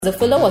The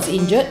fella was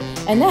injured,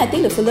 and then I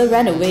think the fella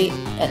ran away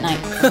at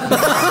night.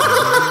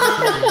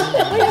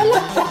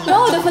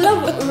 No, the fella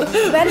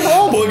ran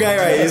home. Poor guy,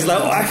 right? He's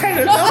like, I can't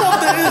enough of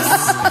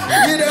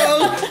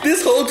this.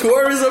 This whole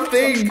tourism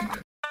thing.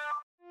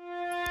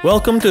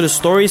 Welcome to the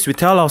Stories We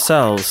Tell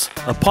Ourselves,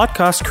 a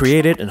podcast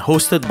created and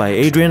hosted by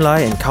Adrian Lai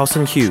and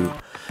Cassey Chow.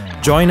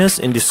 Join us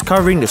in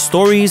discovering the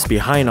stories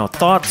behind our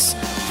thoughts,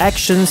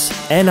 actions,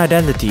 and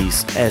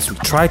identities as we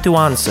try to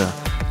answer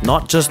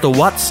not just the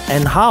whats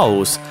and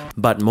hows,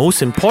 but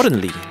most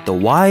importantly, the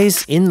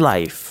whys in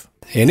life.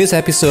 In this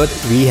episode,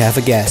 we have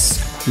a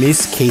guest,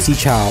 Miss Cassey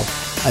Chow,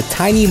 a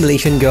tiny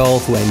Malaysian girl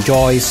who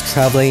enjoys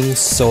traveling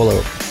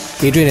solo.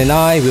 Adrian and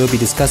I will be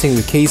discussing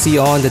with Cassey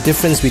on the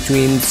difference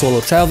between solo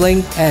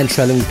traveling and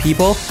traveling with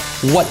people,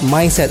 what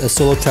mindset a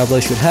solo traveler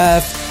should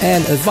have,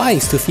 and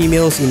advice to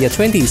females in their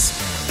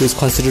 20s who is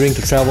considering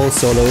to travel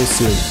solo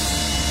soon.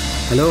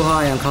 Hello,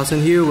 hi, I'm Cassey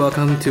Chow.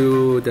 Welcome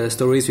to the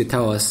Stories We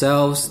Tell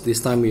Ourselves.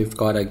 This time we've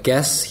got a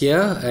guest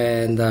here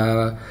and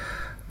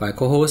my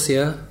co-host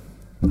here.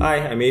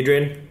 Hi, I'm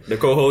Adrian, the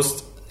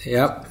co-host.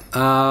 Yep.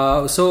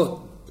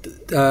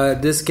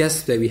 This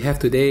guest that we have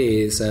today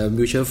is a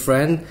mutual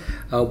friend.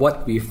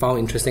 What we found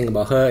interesting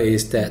about her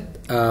is that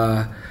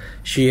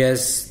she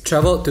has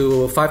traveled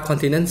to 5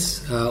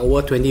 continents,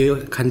 over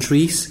 20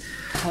 countries,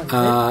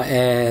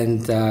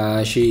 and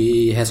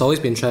she has always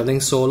been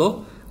traveling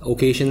solo.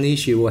 Occasionally,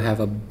 she will have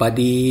a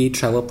buddy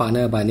travel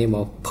partner by the name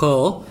of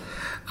Pearl.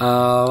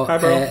 Hi,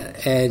 bro.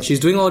 And she's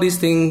doing all these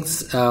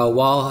things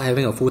while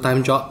having a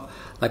full-time job,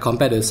 like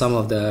compared to some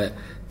of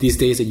these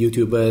days the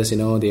YouTubers,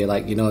 they're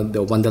like,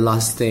 the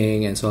Wanderlust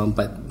thing and so on.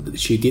 But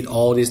she did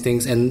all these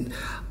things, and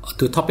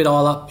to top it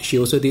all up, she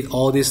also did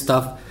all this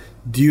stuff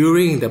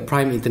during the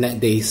prime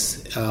internet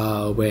days,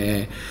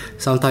 where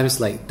sometimes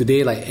like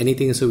today, like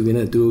anything so we're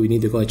gonna do, we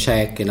need to go and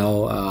check,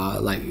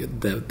 like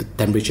the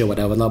temperature,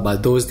 whatever not.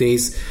 But those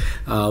days,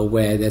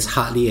 where there's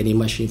hardly any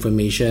much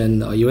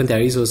information, or even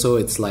there is also,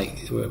 it's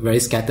like very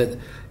scattered,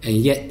 and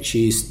yet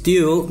she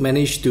still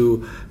managed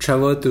to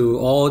travel to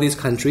all these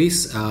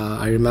countries.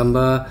 I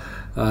remember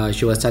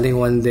she was telling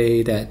one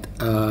day that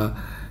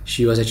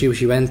she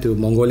went to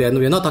Mongolia. No,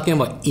 we're not talking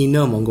about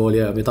inner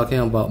Mongolia. We're talking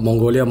about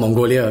Mongolia.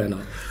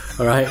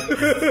 All right.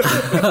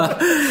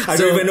 I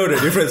don't even know the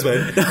difference,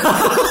 man.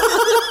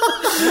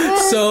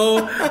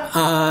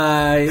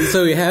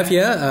 So we have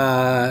here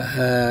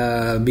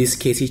Miss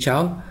Cassey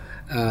Chow.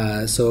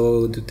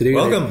 So today,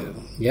 welcome.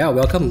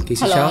 Welcome,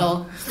 Cassey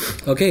Chow.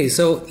 Okay,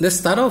 so let's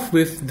start off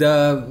with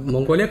the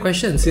Mongolia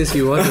question, since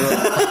you want to.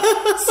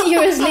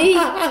 Seriously?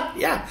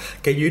 Yeah.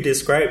 Can you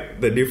describe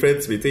the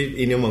difference between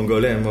Inner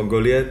Mongolia and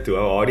Mongolia to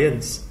our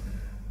audience?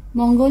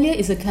 Mongolia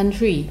is a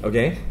country.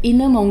 Okay.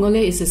 Inner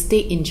Mongolia is a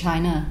state in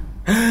China.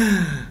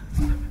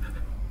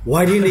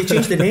 Why didn't they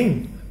change the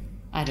name?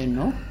 I don't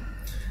know.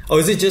 Or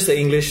is it just an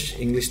English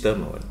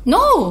term or what?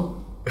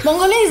 No!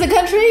 Mongolia is a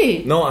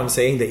country! No, I'm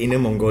saying the Inner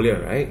Mongolia,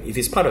 right? If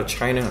it's part of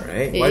China,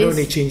 right? Why don't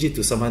they change it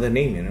to some other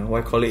name,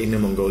 Why call it Inner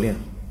Mongolia?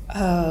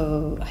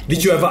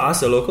 Did you ever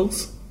ask the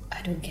locals?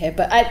 I don't care,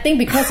 but I think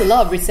because a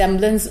lot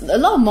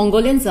of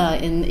Mongolians are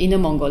in Inner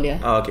Mongolia.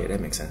 Oh, okay, that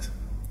makes sense.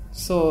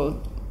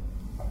 So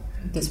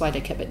that's why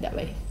they kept it that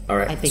way. All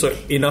right. I think. So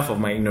enough of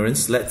my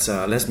ignorance. Let's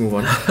move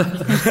on.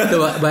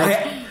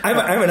 I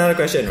have another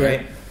question,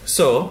 right?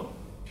 So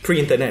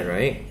pre-internet,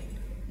 right?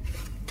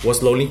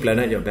 Was Lonely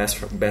Planet your best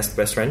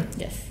friend?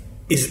 Yes.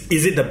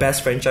 Is it the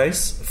best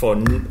franchise for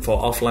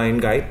offline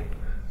guide?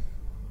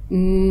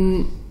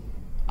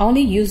 I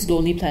only used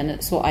Lonely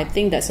Planet, so I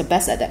think that's the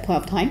best at that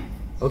point of time.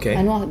 Okay.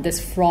 I know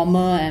there's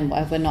Frommer and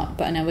whatever not,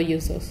 but I never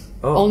use those.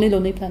 Oh. Only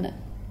Lonely Planet.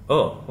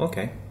 Oh,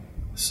 okay.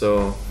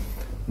 So,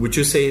 would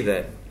you say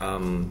that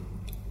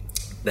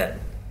that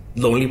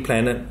Lonely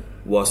Planet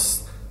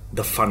was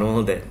the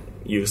funnel that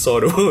you saw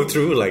the world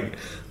through? Like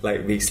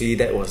basically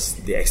that was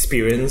the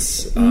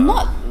experience.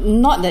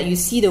 Not that you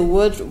see the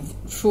world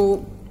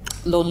through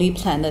Lonely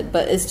Planet,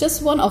 but it's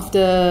just one of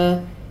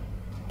the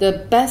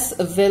best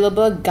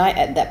available guide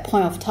at that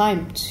point of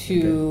time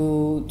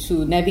to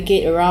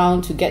navigate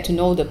around, to get to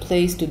know the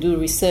place, to do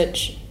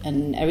research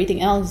and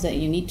everything else that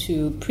you need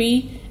to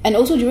and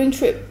also during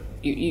trip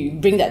you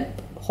bring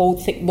that whole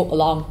thick book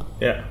along.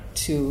 Yeah.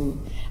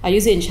 I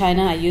use it in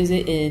China, I use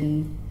it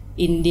in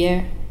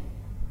India,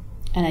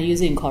 and I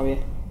use it in Korea.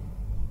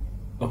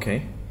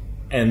 Okay.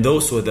 And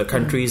those were the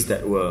countries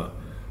that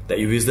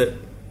you visited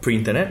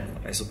pre-internet,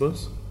 I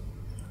suppose?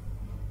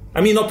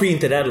 I mean, not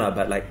pre-internet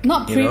but like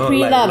not pre-pre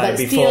but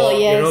before, still,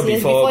 yes,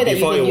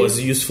 before it was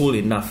useful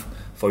enough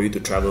for you to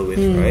travel with,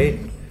 right?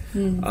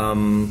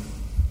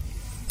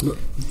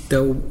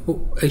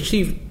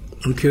 Actually,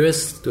 I'm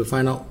curious to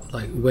find out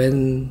like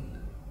when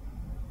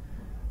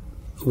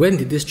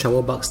did this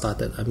travel bug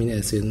started? I mean,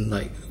 as in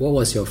like, what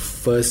was your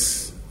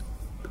first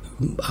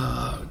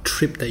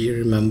trip that you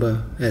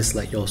remember as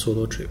like your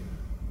solo trip?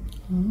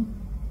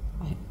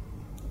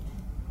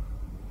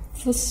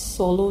 First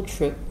solo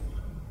trip.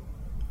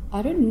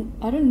 I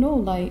don't know,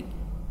 like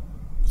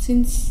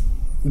since.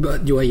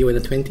 But you were in the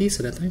 20s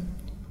at that time?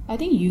 I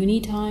think uni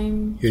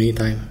time. Uni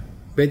time.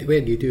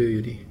 Where do you do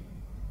uni?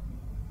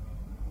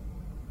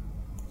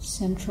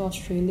 Central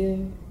Australia.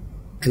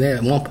 And then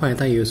at one point in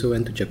time, you also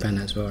went to Japan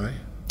as well, right?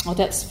 Oh,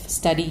 that's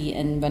study.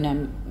 And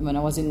when I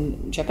was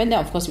in Japan, then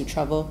of course we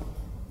travel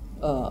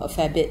a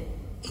fair bit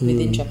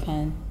within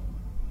Japan.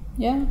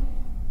 Yeah,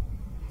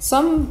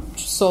 some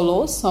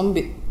solos, some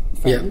with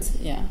friends.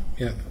 Yeah.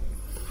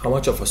 How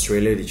much of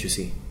Australia did you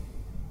see?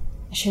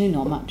 Actually,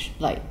 not much.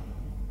 Like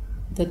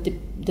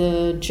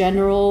the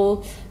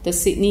general, the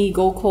Sydney,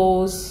 Gold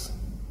Coast,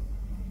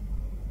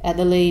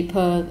 Adelaide,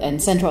 Perth,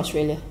 and Central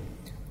Australia.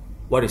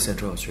 What is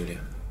Central Australia?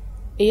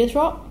 Ayers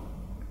Rock.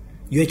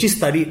 You actually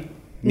studied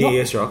near No.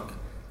 Ayers Rock?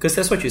 Because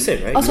that's what you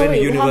said, right? Oh, You sorry,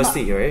 went to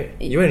university, right?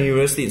 You went to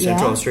university in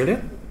Central Yeah.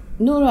 Australia?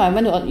 No, I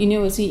went to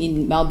university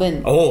in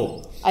Melbourne.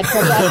 Oh. I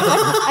traveled.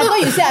 I thought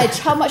you said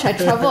how much I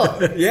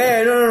traveled.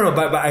 Yeah, no.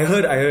 But I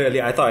heard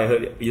earlier. I thought I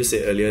heard you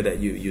say earlier that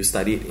you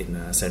studied in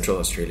Central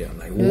Australia. I'm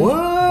like,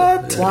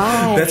 what?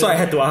 Why? That's why I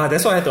had to ask.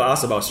 That's why I had to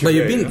ask about But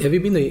Australia. have you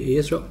been to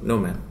Ayers Rock? No,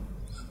 man.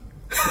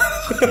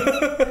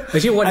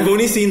 Actually, what I've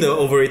only seen the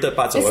overrated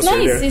parts of It's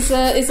Australia. nice.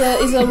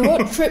 It's a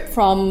road trip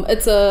from.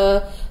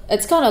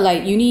 It's kind of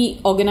like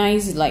uni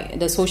organized, like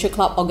the social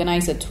club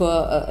organized a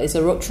tour. It's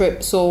a road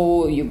trip,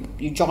 so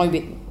you join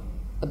with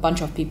a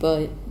bunch of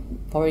people.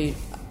 Probably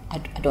I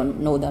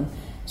don't know them.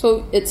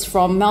 So it's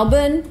from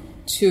Melbourne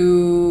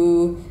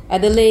to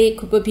Adelaide,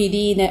 Cooper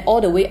PD, then all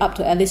the way up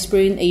to Alice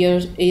Spring,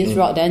 Ayers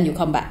Rock. Then you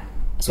come back.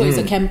 So it's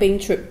a camping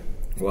trip.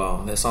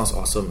 Wow, that sounds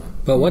awesome, man.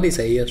 But what is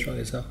Ayers Rock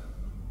itself?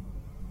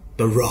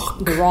 The Rock.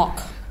 The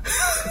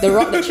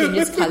rock that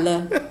changes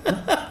color.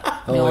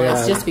 yeah.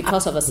 It's just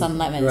because of the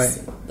sunlight when Right.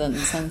 the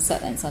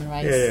sunset and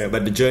sunrise. Yeah,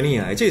 but the journey,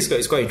 actually,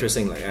 it's quite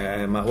interesting. Like,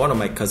 one of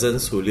my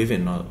cousins who live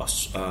in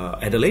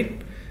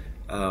Adelaide,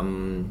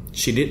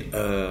 she did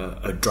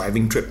a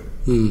driving trip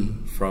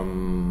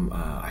from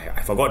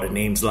I forgot the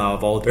names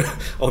of all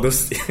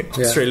those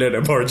Australian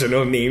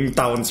Aboriginal name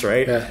towns,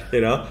 right? Yeah.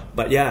 You know,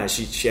 but yeah,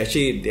 they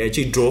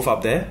actually drove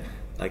up there.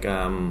 Like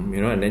and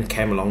then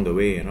camp along the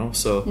way,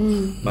 So,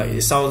 but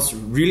it sounds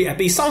really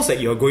epic. It sounds like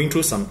you're going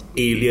through some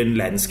alien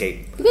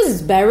landscape. Because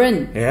it's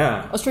barren.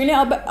 Yeah. Australian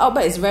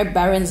outback is very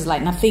barren. It's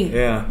like nothing.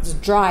 Yeah. It's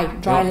dry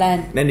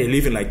land. Then they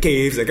live in like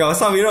caves, like or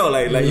something,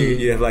 like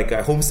you have like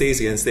homestays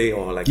you can stay,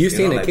 or like Do you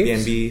stay in the like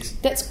caves?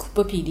 B&Bs. That's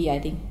Cooper PD, I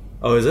think.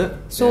 Oh, is it?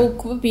 So Yeah.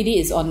 Cooper PD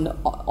is on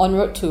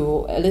road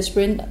to Alice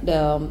Spring.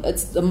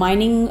 It's the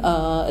mining.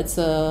 It's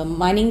a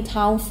mining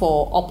town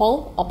for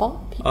opal.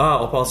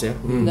 Opals, yeah.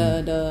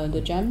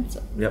 The gems.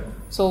 Yep.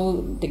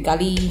 So the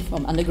gully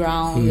from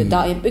underground, the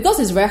dark, because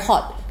it's very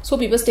hot. So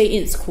people stay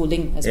in. It's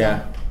cooling as Yeah.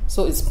 well.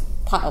 So it's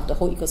part of the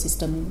whole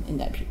ecosystem in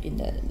that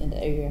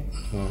area.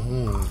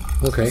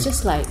 Okay. It's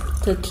just like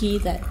Turkey,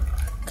 that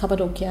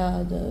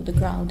Cappadocia, the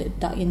ground they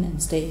dug in and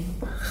stay.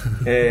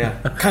 Yeah.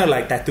 Kind of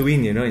like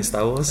Tatooine, in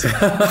Star Wars.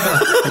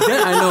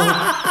 That I know.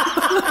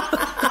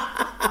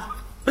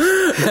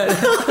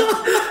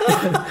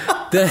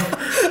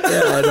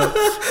 I know.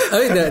 I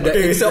mean,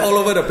 It's all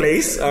over the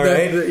place. All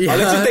right. yeah. I'll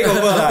let you take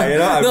over,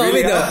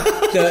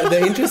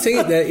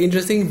 The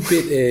interesting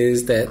bit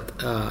is that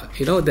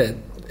that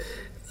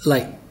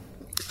like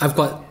I've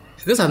got,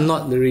 because I'm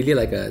not really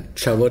like a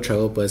travel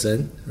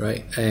person,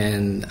 right?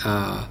 And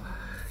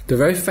the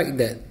very fact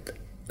that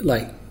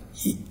like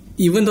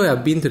even though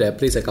I've been to that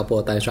place a couple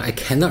of times, right, I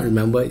cannot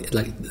remember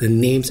like the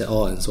names at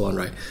all and so on,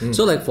 right?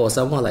 So like for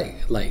someone like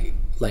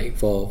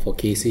for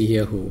Cassey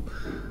here who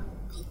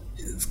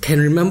can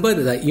remember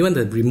like even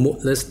the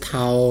remotest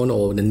town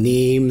or the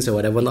names or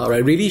whatever not,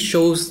 right, really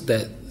shows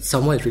that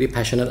someone is really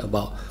passionate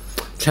about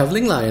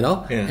traveling,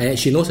 Yeah. and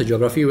she knows the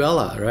geography well,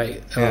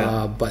 right?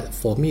 Yeah. But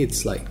for me,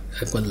 it's like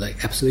I've got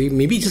like absolutely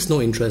maybe just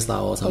no interest or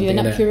Oh, something. you're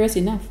not that, curious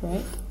enough,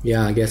 right?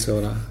 Yeah, I guess so,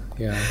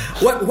 yeah.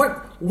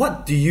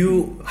 What do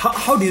you?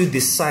 How do you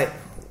decide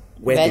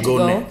where to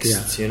go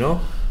next? Yeah.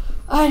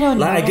 I don't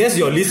know. Like I guess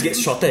your list gets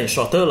shorter and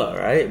shorter,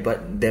 right?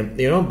 But then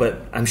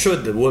but I'm sure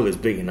the world is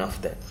big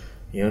enough that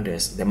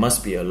there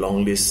must be a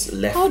long list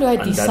left. How do I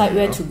undone, decide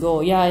where to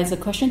go? Yeah, it's a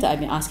question that I've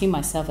been asking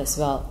myself as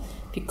well.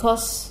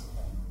 Because,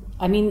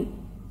 I mean,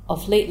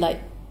 of late, like,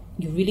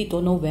 you really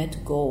don't know where to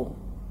go.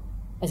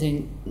 As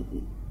in,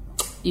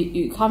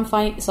 you can't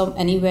find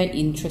anywhere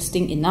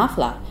interesting enough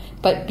lah.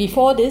 But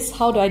before this,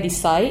 how do I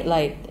decide?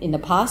 Like in the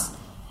past,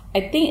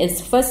 I think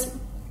it's first,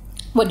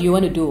 what do you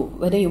want to do?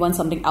 Whether you want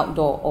something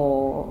outdoor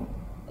or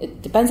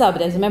it depends. But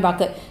there's a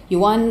bucket. You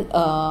want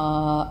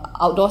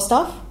outdoor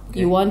stuff. Okay.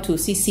 You want to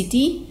see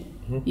city.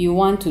 You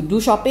want to do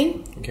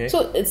shopping. Okay.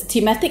 So it's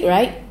thematic,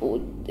 right?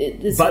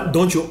 But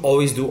don't you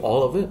always do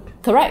all of it?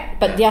 Correct.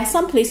 But there are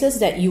some places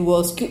that you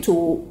will skew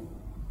to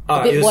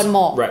a bit one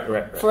more.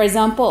 Right. For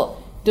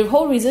example, the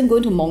whole reason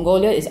going to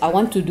Mongolia is I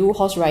want to do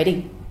horse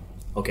riding.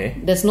 Okay.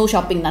 There's no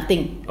shopping,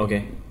 nothing.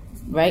 Okay.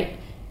 Right?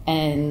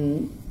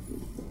 And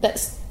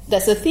that's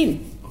a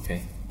theme.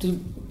 Okay.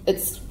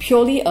 It's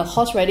purely a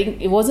horse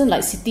riding. It wasn't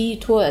like city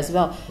tour as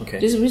well. Okay.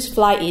 Just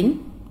fly in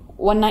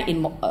one night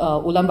in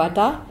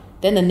Ulaanbaatar.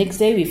 Then the next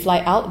day we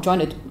fly out,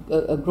 join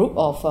a group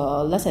of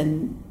less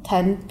than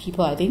 10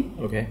 people, I think.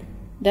 Okay.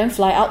 Then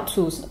fly out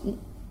to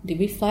did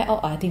we fly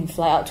out? I think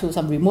fly out to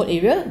some remote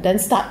area, then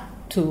start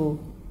to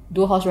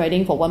do horse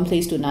riding from one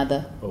place to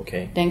another.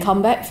 Okay. Then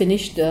come back,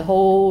 finish the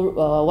whole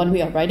 1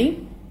 week of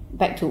riding,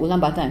 back to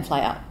Ulaanbaatar and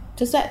fly out.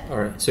 Just that.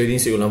 Alright. So you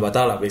didn't see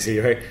Ulaanbaatar lah, basically,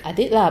 right? I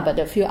did lah, but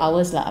a few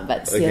hours lah,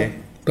 but still. Okay.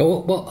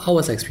 But how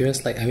was the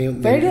experience like? I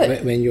mean, Very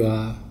good. When you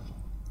are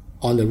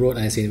on the road,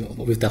 I say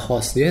with the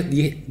horse, was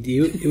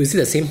it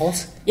the same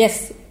horse?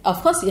 Yes,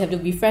 of course you have to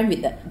be friend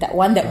with that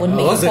one that won't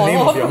make What's you the fall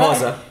name of off, your right?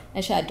 horse?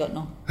 Actually, I don't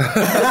know.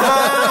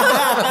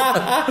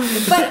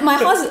 But my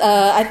horse,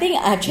 I think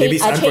I Maybe changed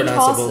it's horse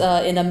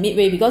unpronounceable. in the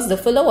midway because the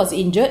fella was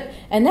injured,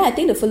 and then I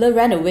think the fella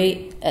ran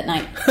away at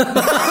night.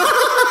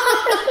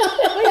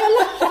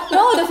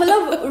 No, the fella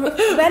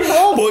ran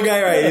home. Poor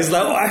guy, right? He's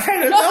like, I've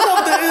had enough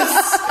of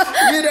this.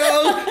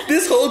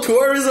 This whole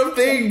tourism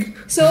thing.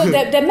 So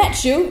that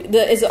match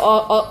is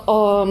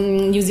a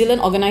New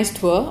Zealand organised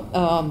tour.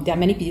 There are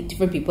many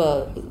different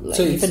people, like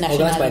So it's different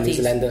organized by New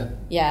nationalities. Zealander.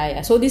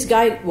 Yeah. So this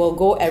guy will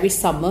go every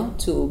summer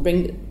to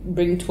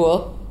bring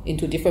tour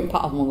into different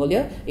part of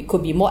Mongolia. It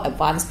could be more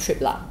advanced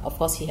trip lah. Of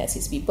course, he has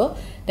his people.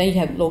 Then you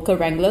have local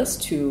wranglers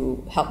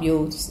to help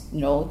you,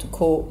 to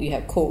coach.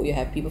 You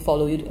have people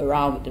follow you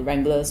around with the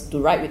wranglers to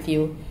ride with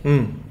you.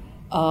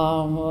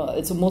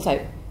 It's almost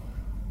like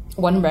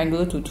one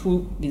wrangler to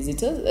two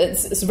visitors.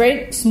 It's a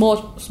very small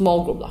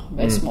group lah.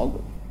 Very small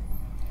group.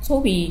 So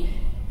we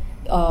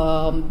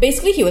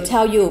basically he will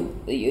tell you,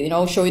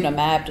 show you the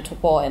map, the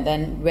topo, and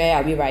then where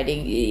are we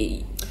riding.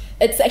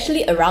 It's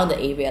actually around the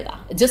area lah.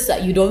 It's just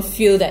that you don't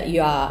feel that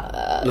you are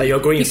like you're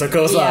going in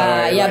circles lah.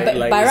 Right? Yeah. But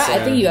by right,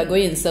 I think you are. are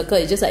going in circle.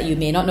 It's just that you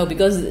may not know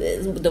because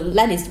the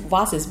land is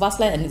vast. It's vast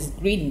land and it's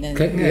green. And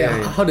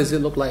How does it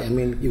look like? I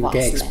mean, you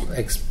can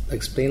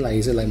explain like,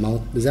 is it like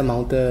is there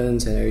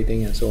mountains and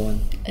everything and so on?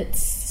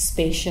 It's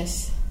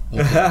spacious.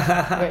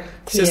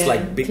 It's just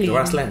like big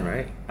grassland,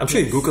 right? I'm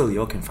sure you Google, you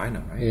all can find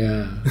them, right?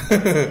 Yeah.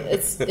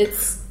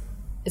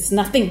 It's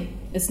nothing.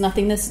 It's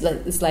nothingness.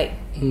 It's like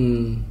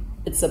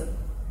it's a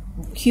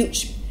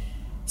huge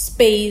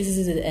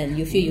space, and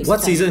you feel.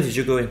 What season did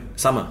you go in?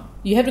 Summer.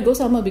 You have to go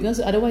summer because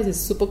otherwise it's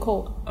super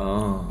cold.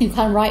 Oh. You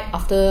can't ride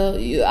after.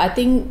 I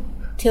think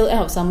till end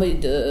of summer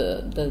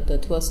the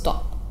tour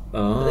stopped.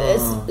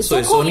 Oh. It's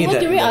so cold. only Even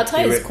during our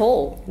time, period. it's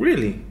cold.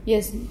 Really?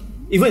 Yes.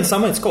 Even in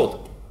summer, it's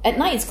cold. At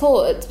night it's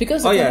cold. It's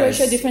because the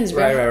temperature difference is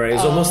right. very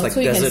It's almost like so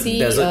you can see,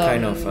 desert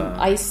kind of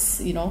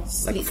ice,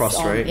 like frost,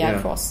 right? Yeah,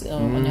 frost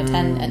on your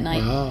tent at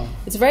night. Wow.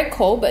 It's very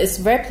cold, but it's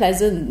very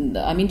pleasant.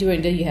 I mean,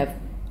 during the day you have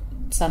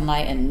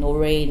sunlight and no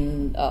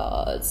rain.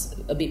 It's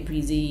a bit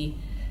breezy.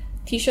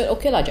 T-shirt,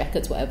 okay lah,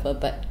 jackets, whatever.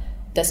 But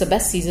that's the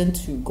best season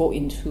to go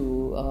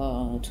into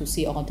to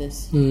see all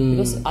this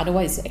because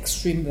otherwise it's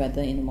extreme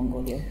weather in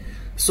Mongolia.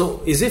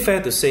 So, is it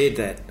fair to say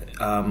that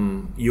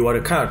you are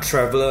the kind of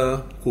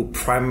traveler who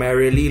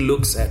primarily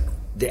looks at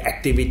the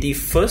activity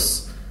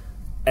first,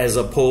 as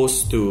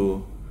opposed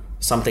to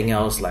something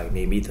else like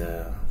maybe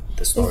the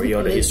story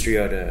or the history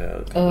or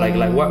the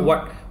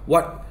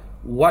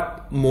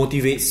what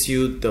motivates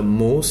you the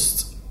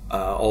most,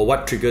 or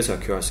what triggers your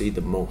curiosity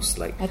the most?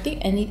 Like, I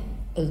think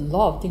a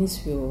lot of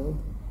things will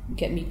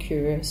get me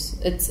curious.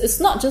 It's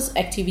not just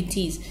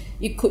activities.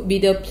 It could be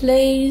the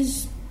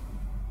place.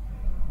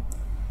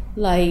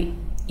 Like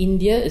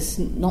India is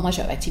not much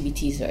of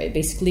activities, right?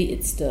 Basically,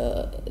 it's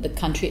the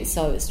country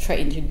itself.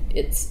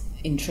 It's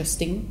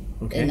interesting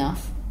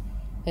enough.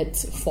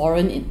 It's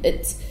foreign.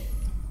 It's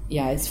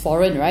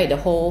foreign, right? The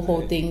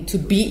whole thing. To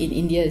be in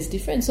India is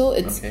different. So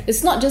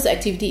it's not just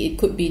activity. It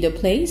could be the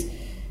place.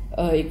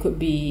 It could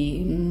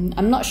be.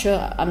 I'm not sure.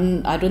 I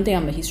don't think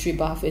I'm a history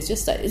buff. It's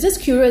just that it's just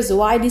curious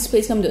why this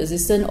place come to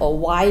existence or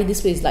why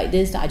this place is like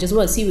this. I just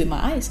want to see with my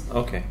eyes.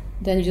 okay.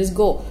 Then you just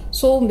go.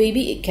 So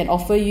maybe it can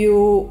offer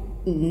you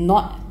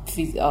not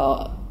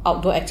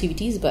outdoor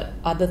activities, but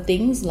other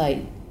things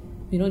like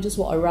just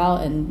walk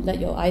around and let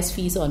your eyes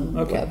feast on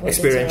whatever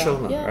experiential,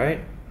 around. Yeah.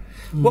 right?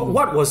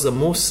 What was the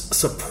most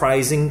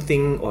surprising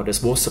thing or the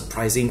most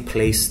surprising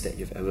place that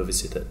you've ever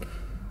visited?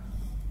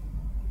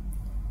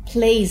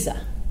 Place.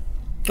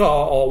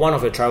 Or one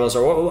of your travels,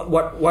 or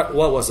what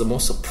was the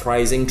most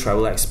surprising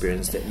travel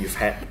experience that you've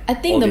had? I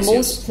think all the these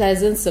most years?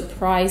 pleasant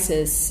surprise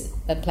is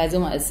a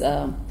pleasant one.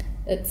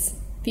 It's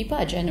people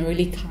are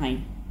generally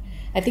kind.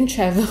 I think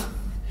travel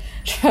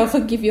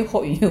give you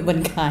hope in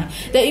humankind.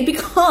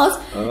 Because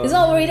it's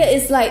not really that.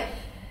 It's like,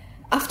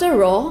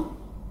 after all,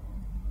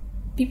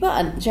 people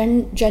are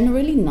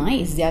generally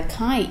nice. They are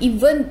kind.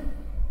 Even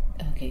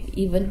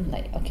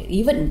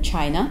in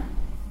China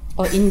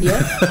or India.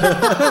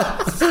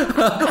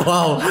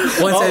 Wow,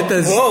 one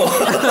sentence. Whoa.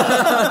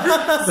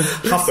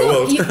 Half the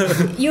world.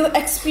 you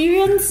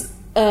experience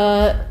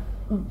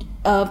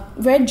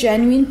very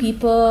genuine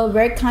people,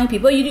 very kind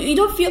people. You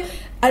don't feel.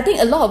 I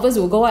think a lot of us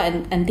will go out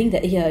and think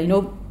that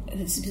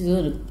this is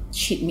going to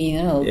cheat me.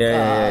 Going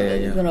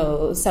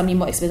to sell me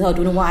more expensive. I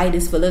don't know why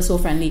this fella is so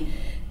friendly.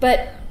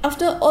 But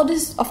after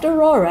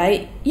all,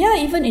 right? Yeah,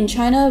 even in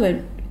China,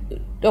 when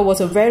there was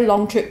a very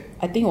long trip,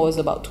 I think it was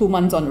about 2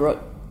 months on the road.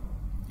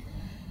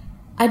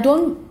 I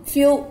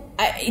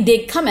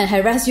they come and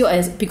harass you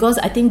because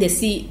I think they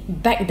see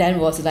back then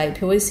was like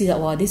people always see that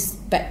wow, this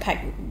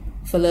backpack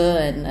fella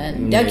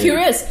and they're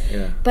curious.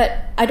 Yeah. But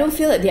I don't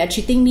feel like they are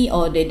cheating me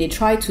or they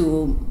try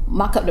to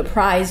mark up the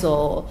price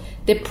or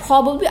they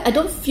probably I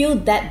don't feel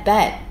that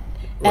bad.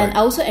 Right. And I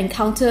also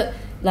encountered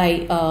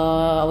like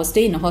I was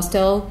staying in a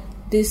hostel.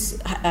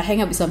 I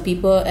hang out with some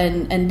people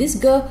and this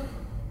girl,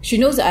 she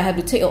knows that I have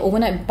to take an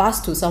overnight bus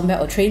to somewhere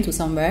or train to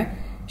somewhere.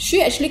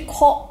 She actually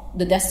called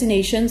the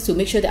destinations to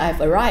make sure that I've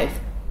arrived.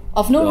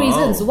 Of no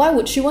reasons. Why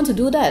would she want to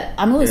do that?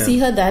 I'm going to see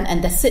her then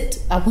and that's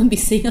it. I won't be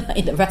seeing her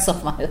in the rest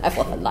of my life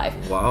or her life.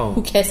 Wow.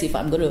 Who cares if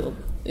I'm going to,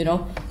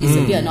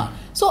 disappear or not?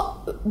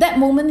 So that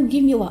moment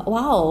gave me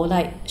wow,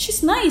 like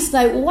she's nice.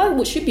 Like why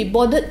would she be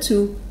bothered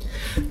to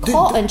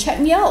call and check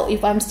me out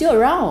if I'm still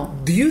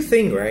around? Do you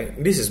think, right,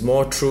 this is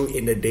more true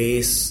in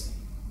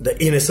the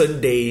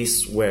innocent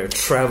days where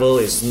travel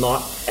is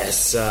not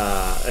as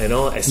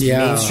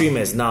mainstream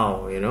as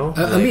now,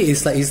 I mean,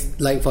 it's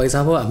like for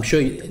example, I'm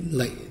sure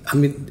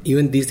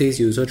even these days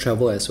you also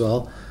travel as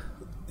well.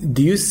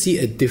 Do you see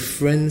a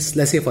difference?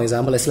 Let's say for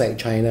example, let's say like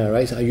China,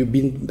 right? So you've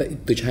been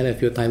back to China a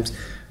few times.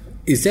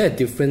 Is there a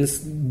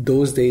difference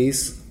those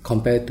days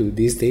compared to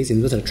these days in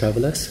terms of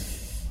travelers?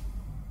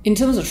 In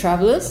terms of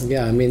travelers?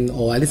 Yeah, I mean,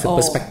 or at least the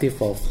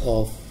perspective of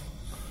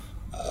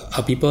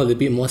are people a little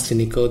bit more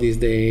cynical these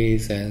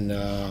days? And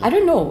I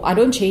don't know. I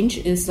don't change.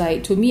 It's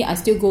like, to me, I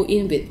still go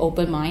in with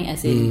open mind,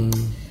 as in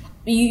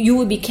you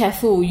will be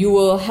careful. You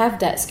will have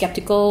that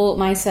skeptical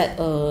mindset.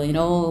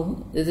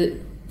 Is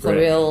it for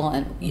real?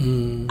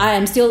 And I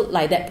am still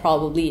like that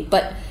probably.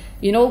 But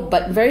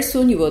but very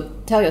soon you will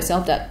tell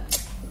yourself that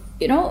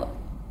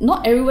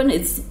not everyone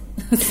is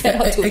set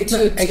out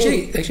to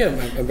actually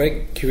I'm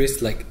very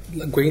curious, like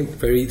going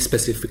very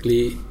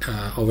specifically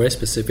or very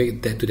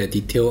specific to the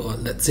detail, or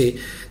let's say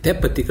that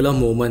particular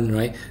moment,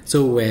 right?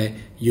 So where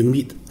you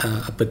meet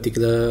a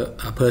particular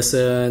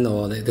person,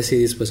 or let's say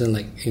this person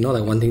like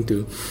wanting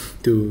to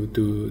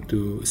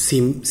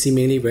seem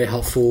seemingly very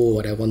helpful or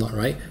whatever not,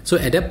 right? So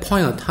at that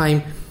point of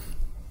time,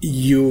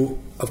 you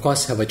of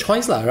course have a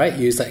choice lah, right?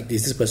 It's like,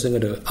 is this person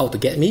going to out to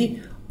get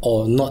me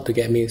or not to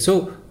get me?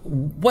 So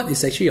what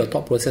is actually your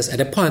thought process at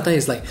that point in time?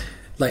 Is like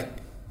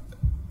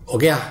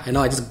okay,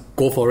 I just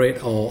go for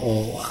it,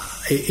 or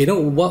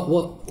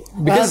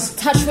what? Because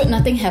touch wood,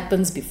 nothing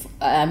happens before.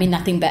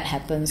 Nothing bad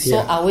happens. So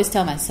I always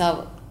tell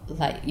myself,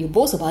 like, you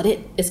boast about it,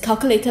 it's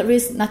calculated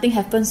risk, nothing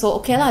happens. So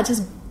okay lah,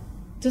 just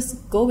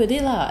go with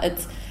it lah.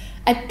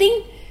 I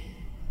think,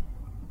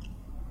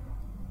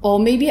 or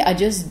maybe I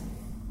just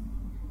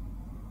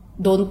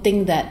don't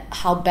think that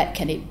how bad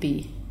can it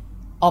be,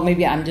 or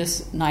maybe I'm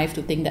just naive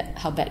to think that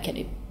how bad can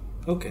it.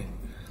 Okay.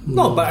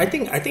 No, but I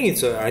think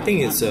it's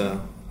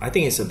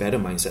a better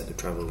mindset to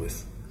travel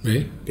with.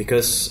 Really?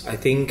 Because I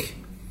think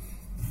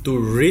to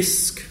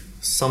risk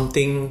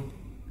something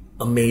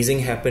amazing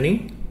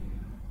happening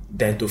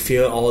than to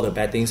fear all the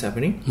bad things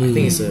happening.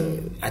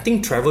 I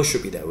think travel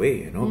should be that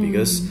way,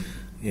 because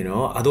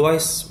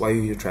otherwise why are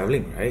you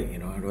traveling, right?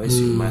 Otherwise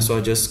you might as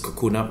well just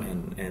cocoon up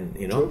and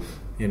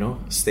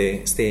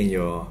stay in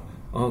your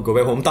go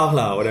back hometown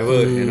lah,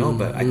 whatever,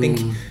 But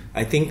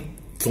I think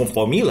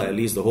for me, like, at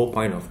least the whole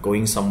point of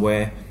going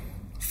somewhere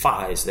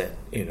far is that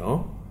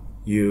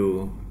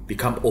you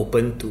become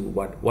open to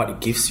what it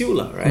gives you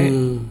lah, right?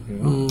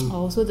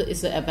 Also,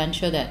 it's an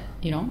adventure that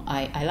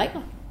I like.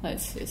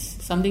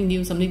 It's something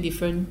new, something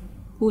different.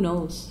 Who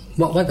knows?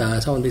 What are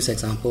some of these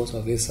examples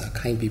of these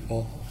kind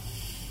people,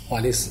 or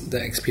at least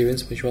the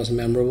experience which was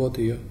memorable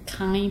to you?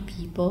 Kind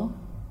people.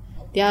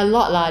 There are a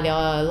lot lah. There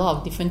are a lot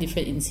of different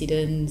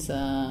incidents.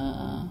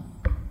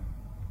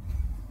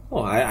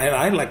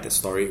 I like the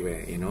story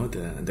where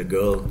the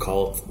girl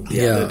called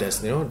the other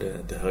desk,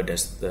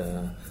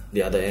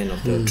 the other end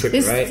of the trip,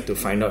 right, to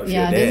find out if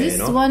you're there. There's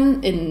this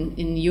one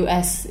in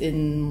US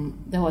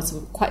that was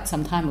quite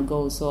some time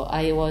ago. So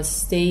I was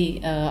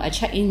staying. I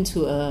checked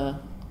into a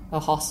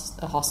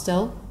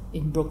hostel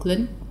in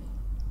Brooklyn.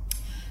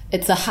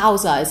 It's a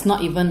house. It's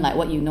not even like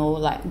what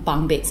like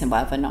bunk beds and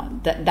whatever.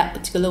 Not that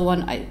particular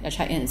one. I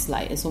checked in.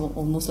 It's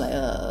almost like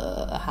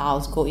a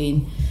house. Go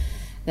in.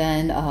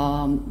 Then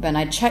when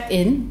I checked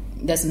in,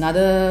 there's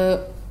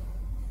another,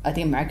 I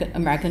think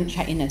American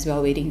check-in as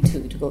well, waiting to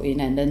go in.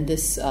 And then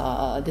this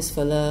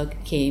fella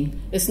came.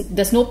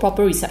 There's no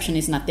proper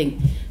receptionist,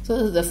 nothing.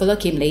 So the fella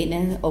came late,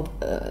 and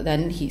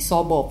then he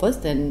saw both of us.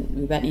 Then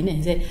we went in and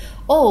he said,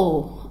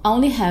 "Oh, I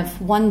only have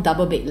one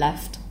double bed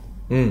left."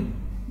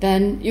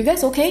 Then, you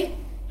guys okay?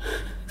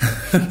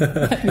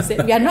 He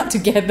said, "We are not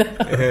together."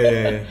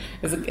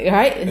 It's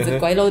right? It's a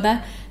quite low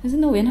there. I said,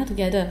 "No, we're not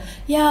together."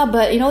 Yeah,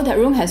 but that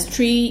room has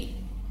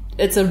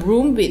it's a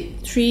room with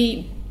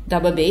 3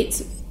 double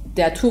beds.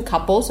 There are 2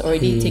 couples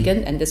already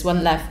taken, and there's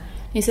 1 left.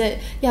 He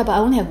said, "Yeah, but I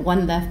only have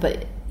 1 left,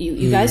 but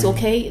you guys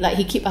okay?" Like,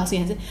 he keep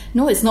asking. I said,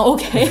 "No, it's not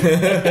okay."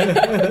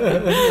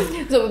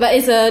 So, but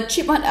it's a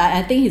cheap one.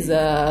 I think it's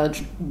a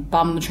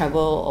bum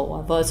travel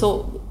or whatever.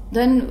 So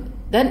then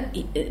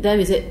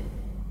we said,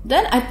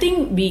 then I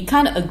think we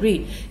kind of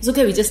agreed. It's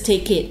okay, we just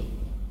take it,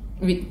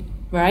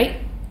 right?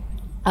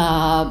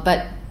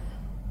 But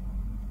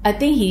I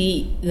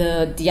think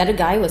the other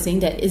guy was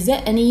saying that, is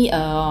there any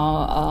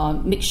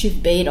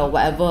makeshift bed or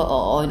whatever,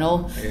 or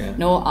no,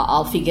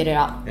 I'll figure it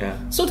out. Yeah.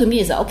 So to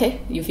me, it's like,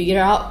 okay, you figure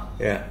it out.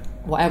 Yeah.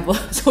 Whatever.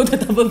 So the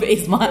double bed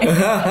is mine.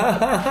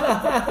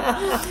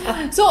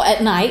 So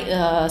at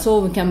night, so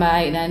we come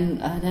back,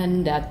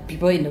 then there are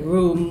people in the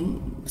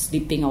room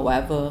sleeping or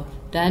whatever.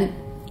 Then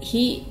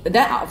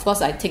of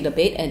course I take the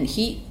bed, and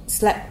he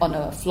slept on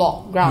the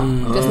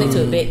ground, just next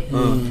to the bed.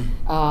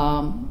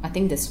 I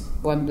think there's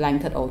one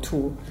blanket or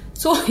two.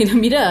 So in the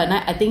middle of the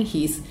night, I think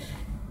he's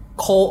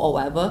cold or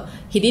whatever.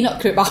 He did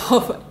not creep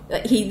out.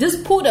 He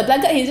just pulled the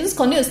blanket. He just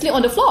continued to sleep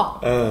on the floor.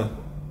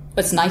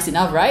 It's nice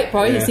enough, right?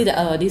 Probably you see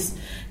that this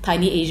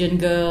tiny Asian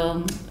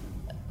girl,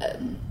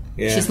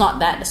 she's not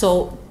that.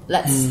 So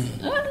let's.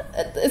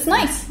 It's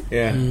nice.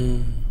 Yeah.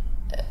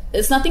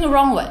 It's nothing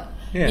wrong with.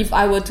 Yeah. If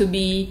I were to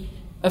be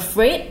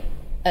afraid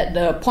at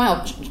the point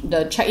of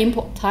the check-in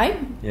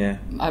time,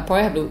 I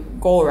probably have to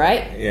go,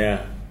 right?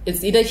 Yeah.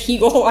 It's either he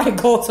go or I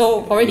go.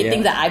 So probably he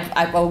thinks that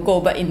I will go,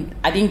 but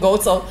I didn't go.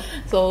 So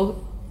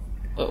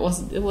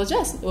it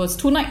was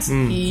 2 nights.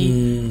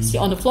 He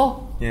sit on the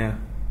floor. Yeah.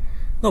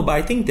 No, but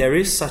I think there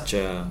is such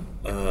a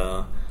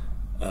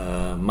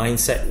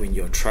mindset when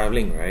you're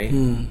traveling, right?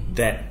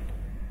 That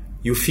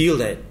you feel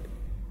that,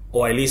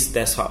 or at least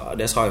that's how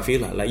I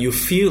feel. Like you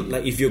feel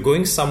like if you're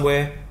going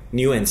somewhere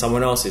new and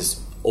someone else is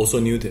also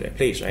new to that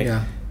place, right?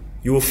 Yeah.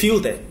 You will feel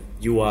that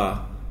you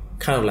are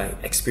kind of like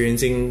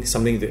experiencing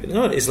something that,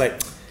 it's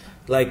like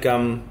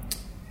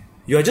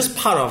you are just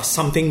part of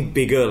something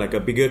bigger, like a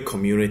bigger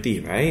community,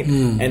 right?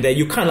 And that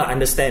you kind of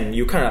understand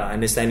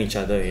each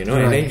other, and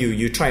then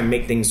you try and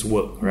make things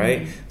work,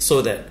 right?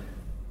 So that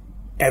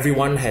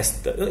everyone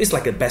has it's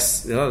like the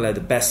best, like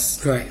the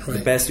best,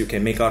 the best you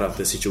can make out of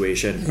the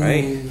situation,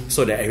 right?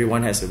 So that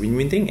everyone has a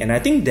win-win thing. And I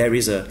think there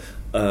is a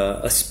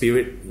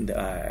spirit,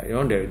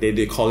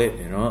 they call it,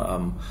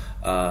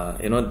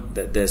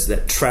 that there's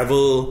that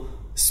travel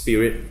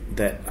spirit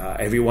that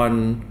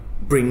everyone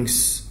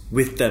brings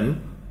with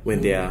them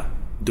when they are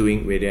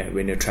when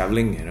they're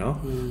traveling,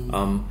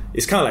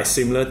 it's kind of like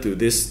similar to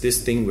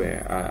this thing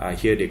where I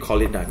hear they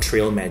call it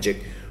trail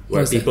magic,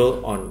 where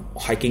people on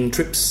hiking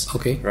trips,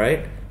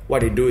 right?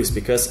 What they do is,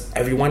 because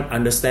everyone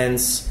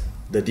understands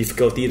the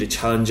difficulty, the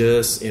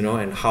challenges,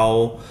 and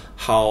how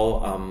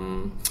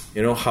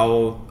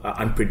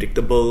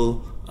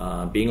unpredictable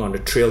being on the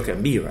trail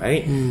can be,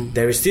 right?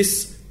 There is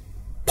this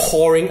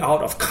pouring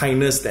out of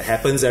kindness that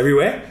happens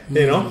everywhere.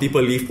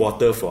 People leave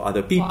water for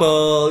other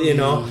people.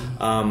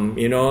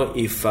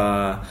 If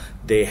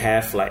they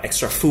have like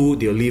extra food,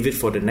 they'll leave it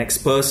for the next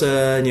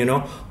person.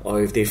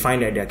 Or if they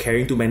find that they're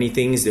carrying too many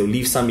things, they'll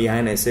leave some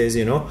behind and says,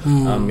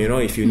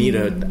 if you need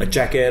a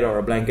jacket or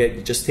a blanket,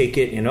 you just take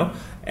it.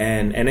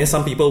 And then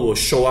some people will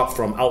show up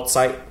from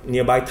outside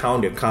nearby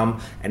town. They'll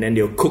come and then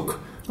they'll cook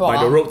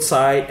by the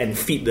roadside and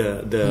feed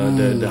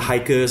the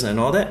hikers and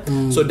all that.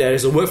 So there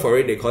is a word for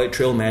it. They call it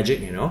trail magic,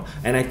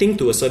 And I think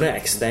to a certain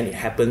extent it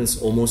happens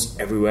almost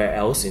everywhere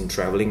else in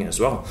traveling as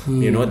well.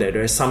 That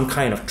there is some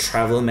kind of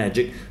travel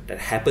magic that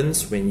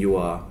happens when you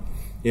are,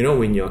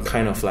 when you're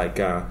kind of like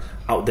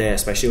out there,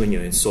 especially when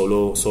you're in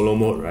solo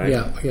mode, right?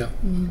 Yeah.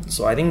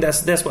 So I think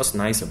that's what's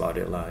nice about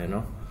it,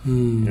 and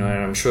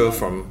I'm sure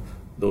from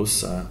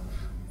those how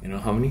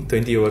many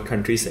 20 over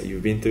countries that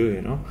you've been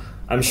to,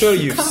 I'm sure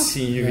you've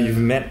seen, you've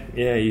met,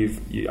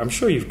 I'm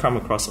sure you've come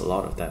across a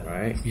lot of that,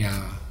 right?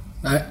 Yeah.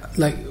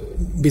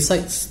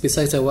 Besides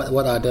that,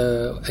 what are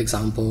the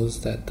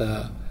examples that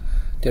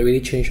really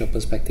change your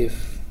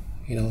perspective,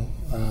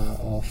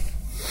 of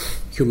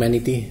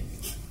humanity?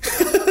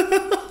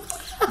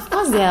 Of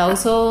course, there are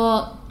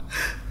also.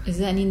 Is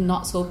there any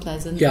not so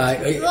pleasant? Yeah,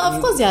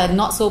 of course, there are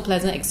not so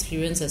pleasant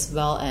experience as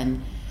well,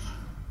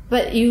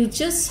 but you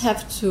just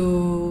have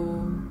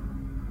to.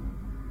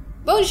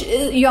 Well,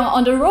 you're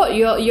on the road.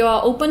 You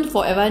are open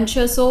for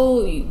adventure,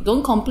 so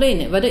don't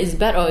complain whether it's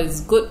bad or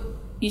it's good.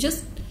 You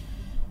just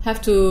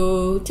have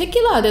to take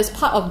it lah. That's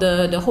part of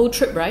the whole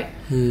trip, right?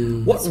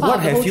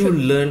 What have you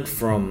learned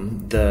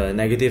from the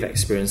negative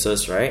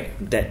experiences, right?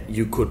 That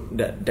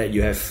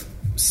you have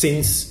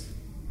since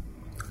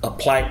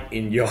applied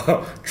in your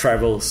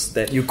travels,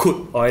 that you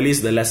could, or at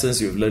least the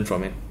lessons you've learned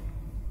from it.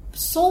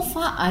 So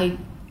far, I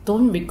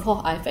don't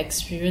recall I've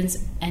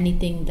experienced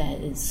anything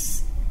that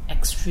is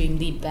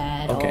extremely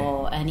bad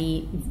or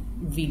any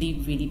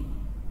really, really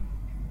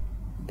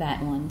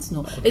bad ones.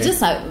 No, it's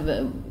just like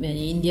in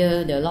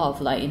India, there are a lot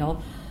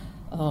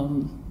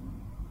of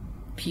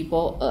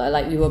people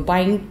like we were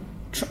buying.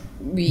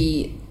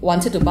 We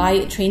wanted to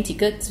buy train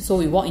tickets, so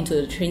we walked into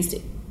the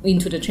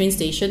train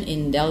station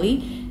in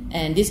Delhi,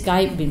 and this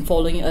guy been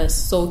following us.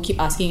 So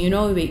keep asking,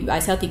 I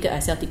sell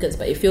tickets,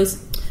 but it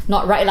feels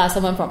not right lah.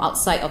 Someone from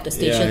outside of the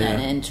station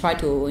and try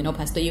to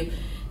pester you.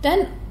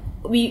 Then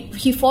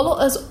he followed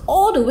us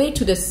all the way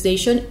to the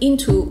station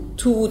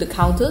to the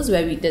counters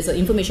where there's an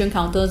information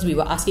counters. We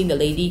were asking the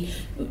lady,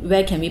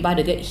 where can we buy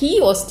the ticket? He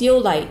was still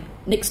like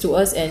next to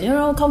us and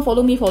come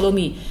follow me.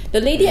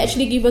 The lady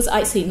actually gave us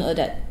eye signal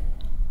that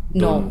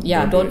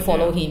don't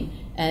follow him.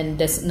 and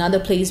there's another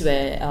place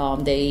where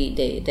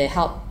they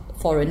help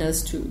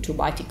foreigners to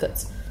buy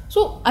tickets.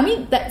 So I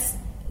mean that's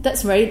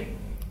very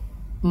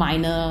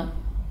minor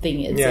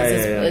thing.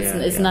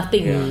 It's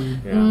nothing.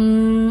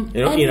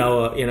 In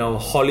our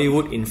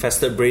Hollywood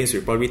infested brains,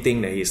 we probably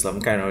think that he's some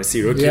kind of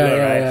serial killer,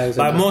 right?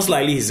 Exactly. But most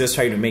likely he's just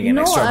trying to make an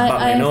extra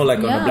buck, on the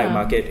black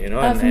market.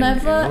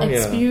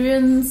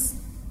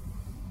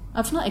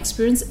 I've not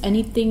experienced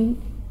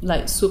anything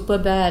like super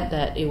bad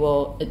that it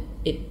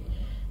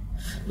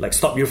like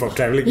stop you from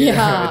traveling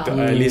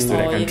at least to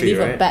that country, leave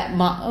right? a bad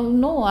mark. Oh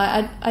no,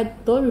 I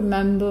don't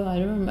remember. I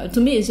don't remember. To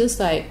me, it's just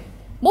like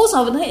most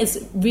of the time, it's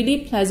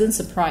really pleasant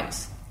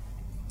surprise.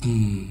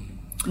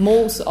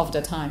 Most of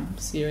the time,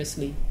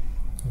 seriously.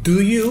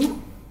 Do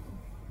you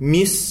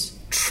miss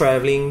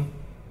traveling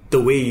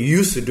the way you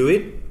used to do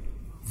it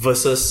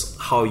versus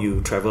how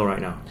you travel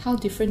right now? How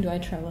different do I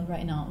travel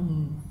right now?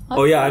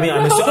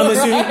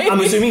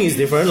 I'm assuming it's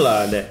different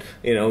that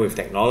with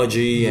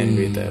technology and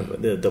with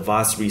the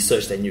vast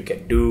research that you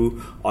can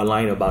do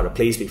online about a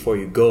place before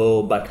you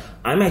go. But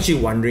I'm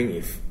actually wondering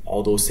if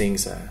all those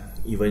things are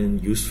even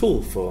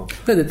useful for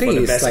the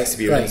best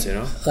experience.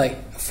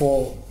 Like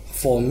for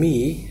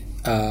me,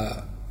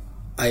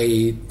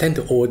 I tend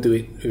to overdo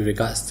it with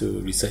regards to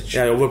research.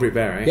 Yeah, over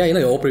prepare, right? Yeah, you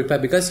over prepare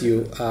because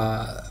you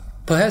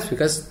perhaps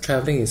because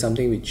traveling is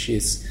something which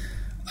is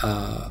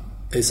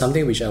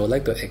something which I would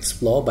like to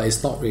explore, but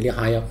it's not really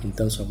high up in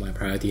terms of my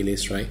priority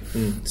list, right?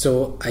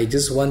 So I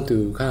just want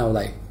to kind of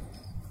like,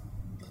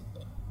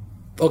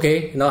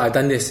 okay, I've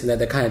done this,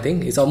 that kind of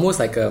thing. It's almost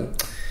like at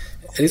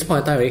this point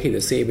in time, I hate to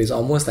say it, but it's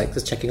almost like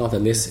just checking off the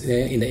list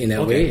in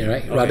a way,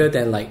 right? Okay. Rather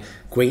than like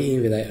going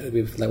in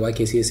with like what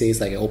Cassey says,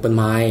 like an open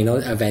mind,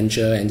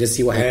 adventure, and just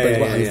see what happens,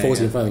 what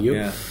unfolds in front of you.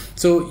 Yeah.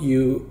 So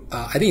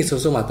I think it's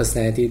also my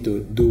personality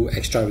to do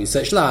extra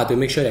research to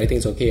make sure that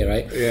everything's okay,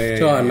 right? I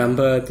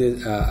remember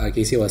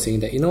Cassey was saying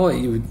that you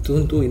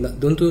don't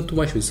do too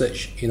much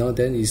research,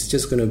 then it's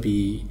just going to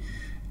be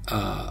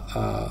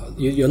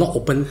you're not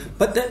open.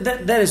 But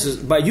that is.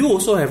 But you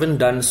also haven't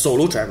done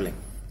solo traveling.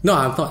 No,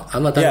 I'm not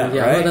done.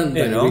 Right? I'm not done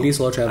really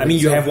solo traveling. I mean,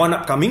 you have one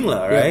upcoming,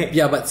 right?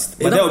 Yeah, but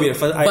that will be the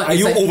first. Are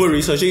you over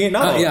researching it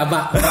now?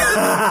 But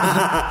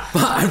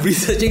I'm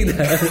researching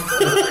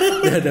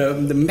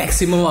the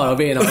maximum out of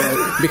it.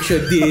 Make sure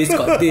this,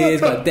 got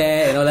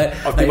that,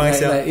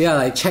 optimize.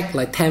 Like check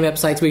like 10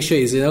 websites. Make sure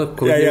it's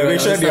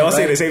make sure they all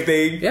say the same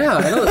thing. Yeah,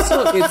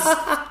 so it's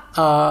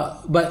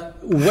but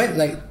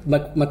when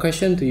my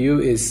question to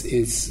you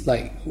is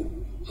like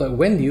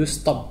when do you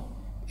stop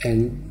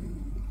and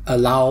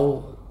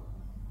allow,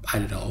 I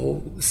don't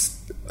know,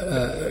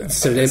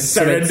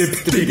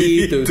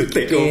 serendipity to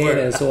take over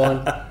and so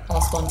on,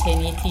 or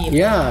spontaneity.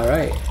 Yeah,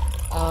 right.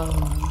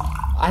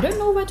 I don't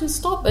know where to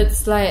stop.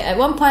 It's like at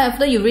one point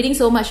after you're reading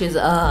so much, is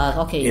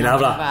okay,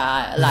 enough like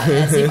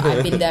as if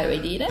I've been there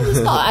already. Then it's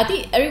not. I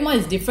think everyone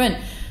is different.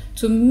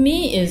 To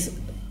me, is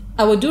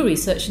I will do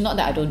research. Not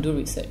that I don't do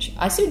research.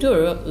 I still do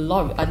a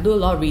lot. I do a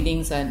lot of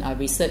readings and I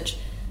research.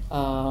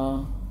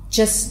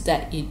 Just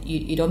that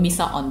you don't miss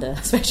out on the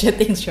special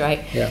things,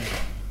 right? Yeah.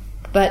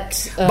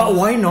 But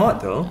why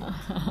not though?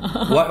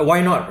 why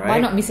not, right? Why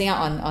not missing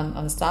out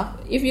on stuff?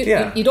 If you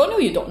don't know,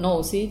 you don't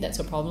know. See, that's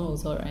a problem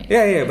also, right?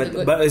 Yeah.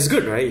 But it's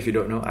good, right? If you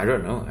don't know, I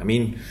don't know. I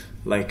mean,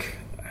 like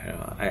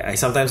I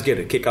sometimes get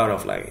a kick out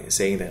of like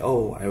saying that,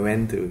 I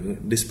went to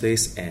this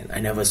place and I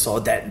never saw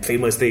that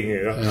famous thing.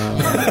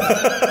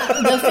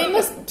 The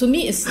famous to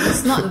me is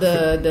not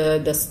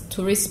the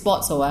tourist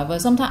spots or whatever.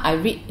 Sometimes I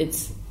read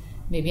it's.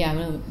 Maybe I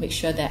want to make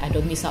sure that I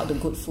don't miss out the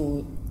good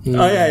food.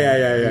 Oh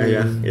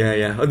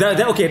yeah.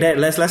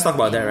 Let's talk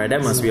about that, right?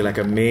 That must be like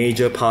a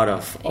major part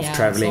of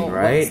traveling, so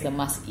right? What's the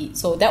must eat?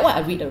 So that one I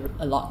read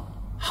a lot.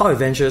 How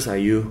adventurous are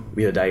you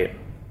with your diet?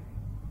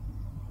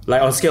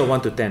 Like on a scale of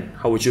 1 to 10,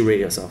 how would you rate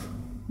yourself?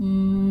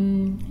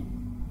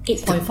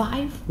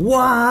 8.5.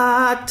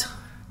 What?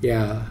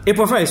 Yeah.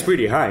 8.5 is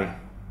pretty high.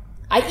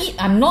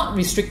 I'm not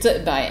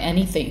restricted by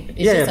anything.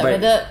 It's just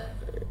whether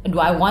do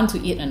I want to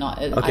eat or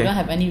not. Okay. I don't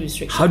have any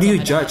restrictions. How do you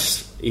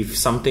judge if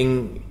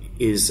something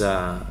is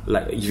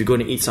like if you're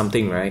going to eat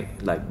something, right?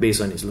 Like based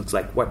on its looks,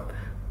 like what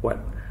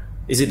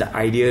is it? The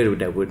idea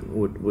that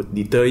would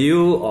deter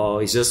you,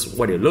 or it's just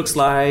what it looks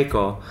like,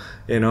 or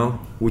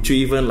would you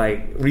even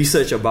like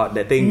research about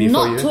that thing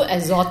before? Not too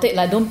exotic.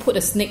 Like don't put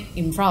a snake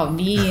in front of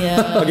me.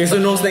 Okay, so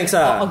no snakes,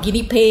 or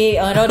guinea pig.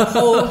 The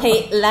whole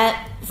head,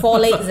 4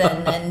 legs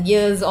and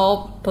ears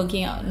all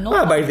poking out. No.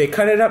 But if they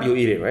cut it up, you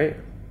eat it, right?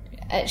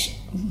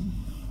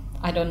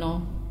 I don't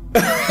know.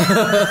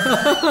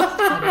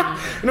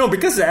 No,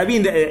 because I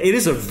mean it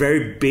is a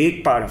very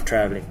big part of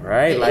traveling,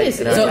 right?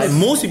 It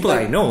most people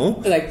I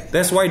know,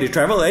 that's why they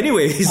travel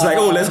anyway. It's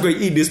let's go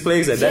eat this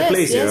place and that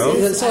place,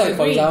 Yes, so like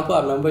for example,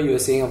 I remember you were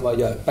saying about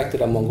your back to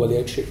the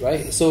Mongolia trip,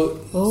 right?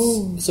 So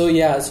you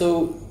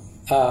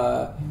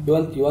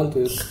want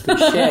to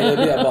share a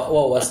little bit about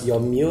what was your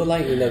meal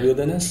like in the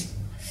wilderness?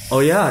 Oh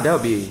yeah, that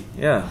would be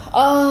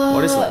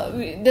What is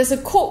it? There's a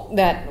cook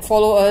that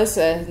follow us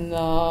and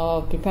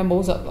prepare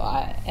most of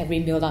every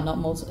meal, not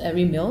most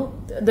every meal.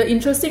 The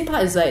interesting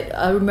part is that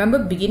I remember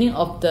beginning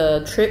of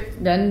the trip.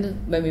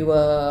 Then when we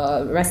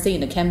were resting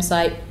in the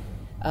campsite,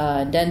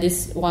 then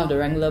this one of the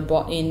wrangler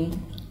brought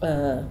in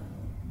a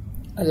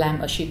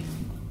lamb, a sheep,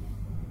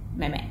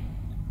 meh.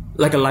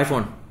 Like a live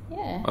one.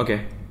 Yeah.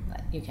 Okay.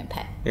 You can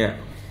pet. Yeah.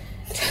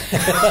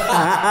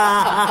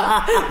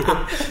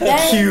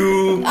 Then,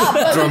 Cue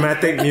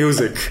dramatic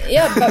music.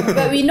 yeah,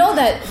 but we know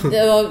that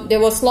they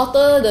will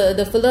slaughter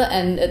the filler,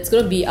 and it's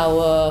going to be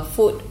our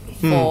food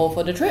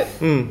for the trip.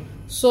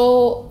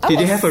 So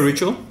Did you have a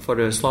ritual for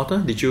the slaughter?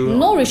 Did you?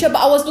 No ritual,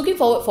 but I was looking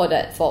forward for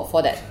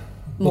that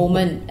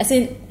moment, as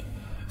in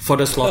For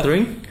the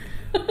slaughtering?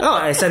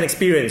 It's an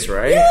experience,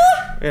 right?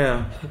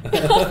 Yeah.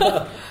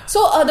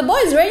 So the boy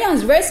is very young,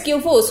 he's very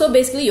skillful. So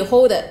basically, you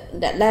hold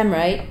that lamb,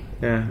 right?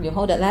 Yeah. You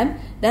hold that lamb,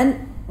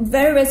 then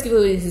very very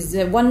skillful. Is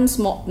one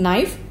small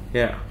knife.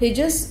 Yeah. He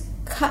just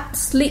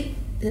slit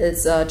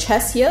his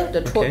chest here,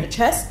 the throat, Okay. the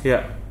chest.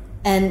 Yeah.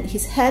 And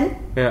his hand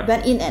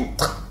went in and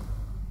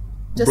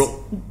just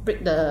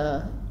break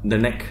the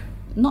neck.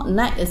 not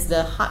neck, it's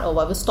the heart or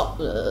whatever. Stop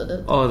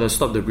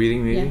Stop the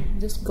breathing, maybe. yeah,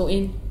 just go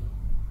in,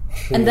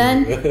 and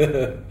then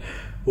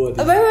What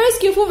very very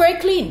skillful, very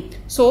clean.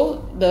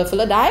 So the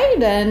fella died,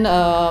 then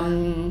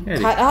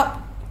cut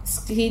up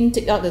skin,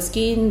 take out the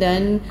skin.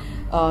 Then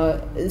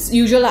it's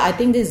usual. I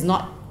think this is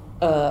not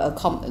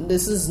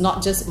this is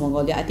not just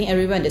Mongolia. I think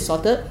everywhere they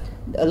slaughtered,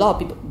 a lot of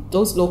people,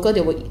 those local,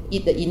 they will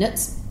eat the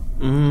innards.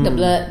 The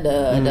blood,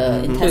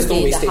 the intestine, There's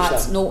no the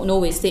hearts, wastage, no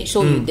wastage.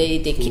 So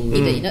they keep eat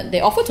the innard. They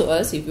offer to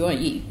us if you want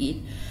to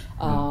eat.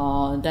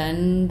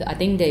 Then I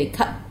think they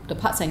cut the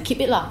parts and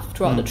keep it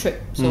throughout the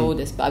trip. So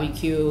there's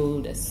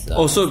barbecue. There's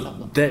Also, stuff.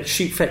 that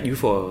sheep fed you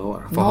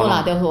for No how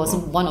long? there was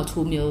 1 or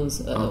 2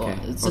 meals. Okay,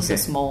 It's just a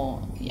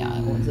small. Yeah,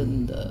 it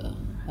wasn't the.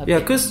 Yeah,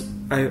 because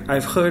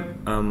I've heard.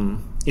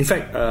 In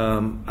fact,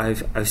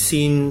 I've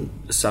seen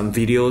some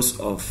videos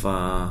of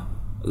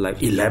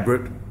like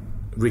elaborate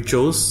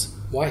rituals.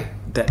 Why?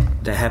 That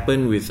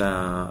happen with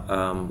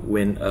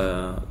when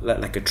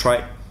like a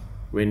tribe,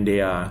 when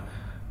they are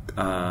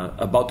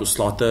about to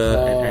slaughter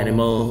an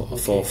animal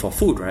for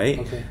food, right?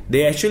 Okay.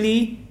 They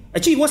actually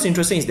what's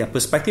interesting is their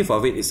perspective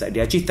of it is that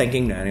they're actually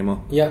thanking the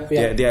animal. Yeah.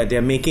 They're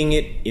making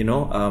it,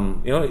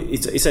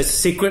 it's a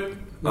sacred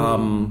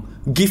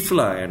gift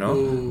lah,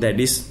 that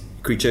this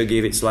creature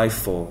gave its life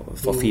for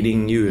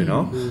feeding you,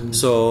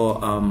 So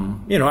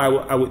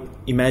I would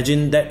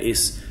imagine that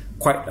is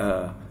quite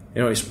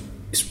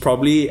it's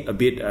probably a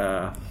bit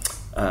heart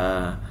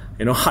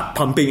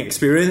pumping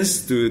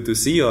experience to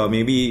see, or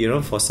maybe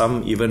for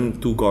some even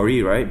too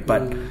gory, right?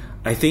 But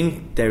I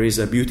think there is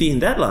a beauty in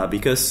that lah,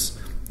 because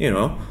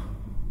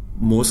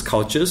most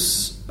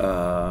cultures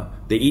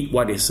they eat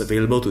what is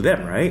available to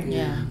them, right?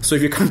 Yeah. So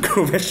if you can't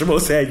grow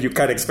vegetables there, you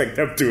can't expect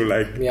them to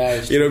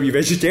be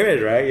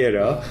vegetarian,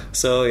 right?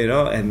 So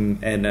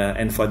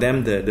and for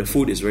them the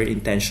food is very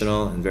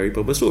intentional and very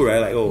purposeful,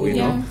 right? Like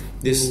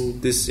this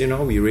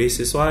we raise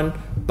this one,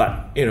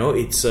 but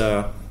it's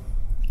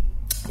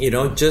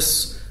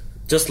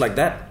just like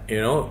that,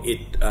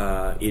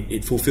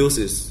 it fulfills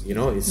its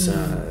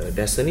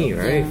destiny,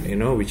 right?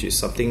 Yeah. Which is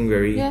something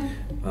very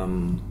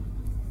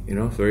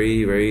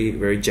very very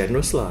very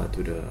generous lah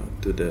to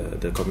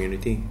the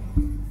community.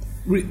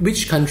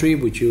 Which country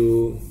would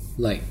you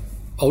like,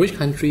 or which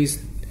countries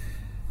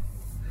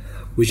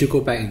would you go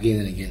back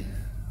again and again?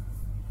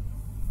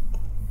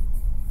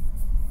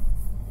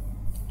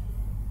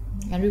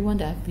 Everyone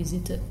that I've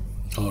visited.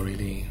 Oh,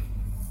 really?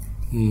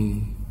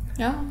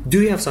 Yeah.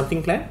 Do you have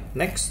something planned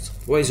next?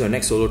 What is your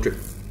next solo trip?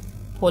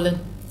 Poland.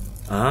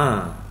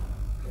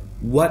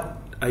 What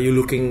are you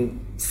looking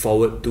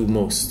forward to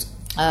most?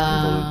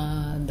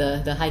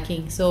 The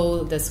hiking.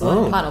 So there's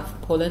one part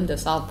of Poland, the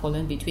south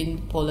Poland,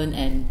 between Poland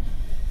and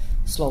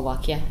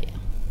Slovakia. Yeah,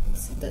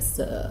 so that's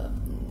the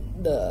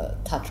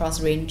Tatras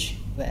range,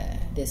 where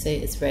they say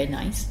it's very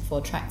nice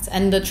for treks,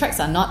 and the treks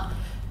are not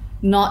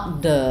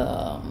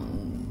the.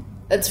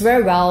 It's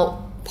very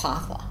well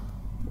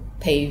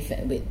paved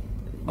with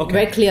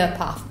very clear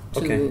path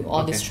to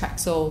all these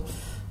tracks. So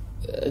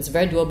it's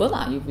very doable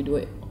if you do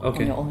it on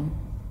your own.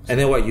 And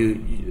then what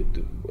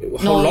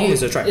how long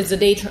is the track? It's a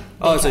day track.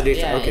 It's a day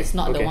track. Yeah, Okay. it's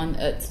not the one.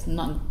 It's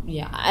not.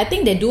 Yeah, I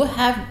think they do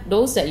have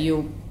those that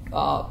you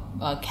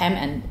camp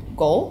and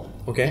go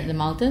in the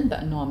mountain.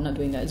 But no, I'm not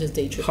doing that. Just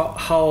day trip.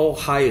 How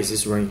high is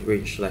this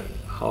range? Like,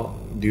 how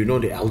do you know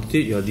the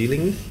altitude you're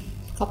dealing with?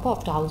 Couple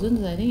of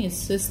thousands, I think.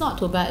 It's not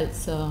too bad.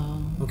 It's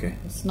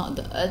It's not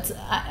the.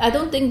 I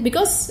don't think,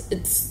 because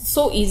it's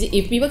so easy.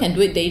 If people can do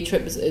it day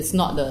trips, it's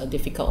not the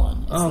difficult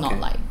one. It's not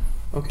like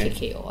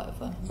KK or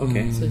whatever.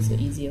 Okay. So it's the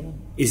easier one.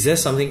 Is there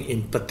something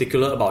in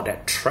particular about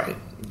that track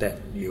that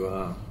you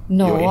are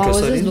No, you're I was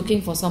interested just in?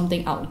 looking for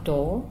something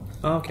outdoor.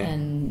 Okay.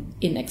 And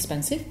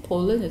inexpensive.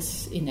 Poland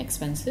is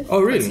inexpensive.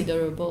 Oh, really?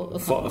 Considerable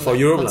For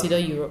Europe. Consider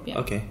Europe, yeah.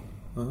 Okay.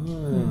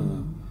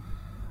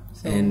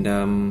 So, And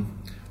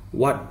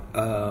what?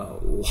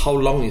 How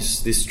long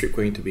is this trip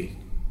going to be?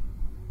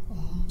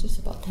 just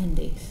about 10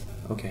 days.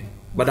 Okay.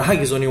 But the hike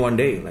is only one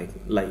day.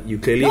 Like you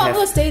clearly No, have I'm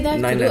going to stay there to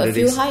 9 do a other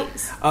few days.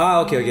 hikes.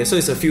 Okay. So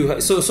it's a few.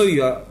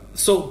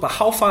 But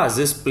how far is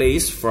this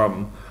place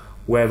from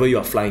wherever you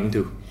are flying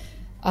to?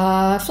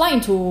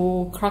 Flying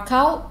to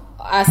Krakow.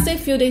 I stayed a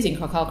few days in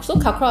Krakow. So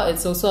Krakow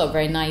is also a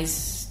very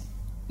nice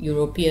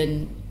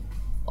European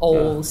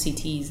old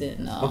cities,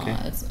 and Okay.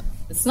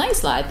 it's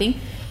nice lah, I think.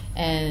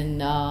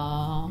 And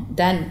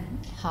then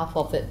half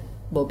of it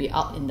will be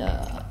out in the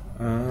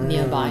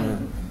nearby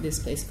this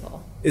place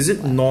called. Is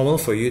it normal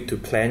for you to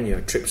plan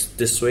your trips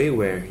this way,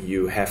 where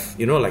you have,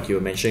 like you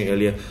were mentioning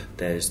earlier,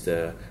 there's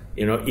the,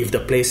 if the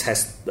place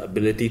has the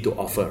ability to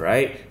offer,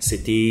 right?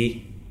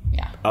 City,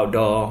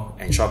 outdoor,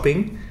 and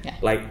shopping. Yeah.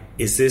 Like,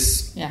 is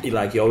this,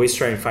 like, you always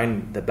try and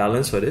find the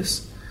balance for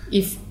this?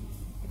 If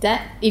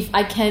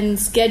I can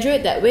schedule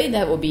it that way,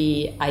 that would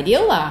be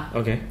ideal lah.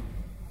 Okay.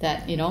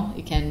 That,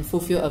 you can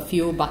fulfill a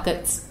few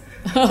buckets.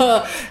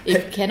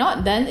 If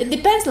cannot, then it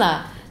depends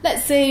lah.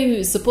 Let's say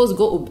we're supposed to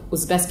go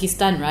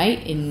Uzbekistan,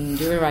 right?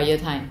 During Raya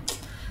time.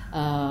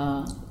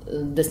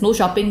 There's no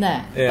shopping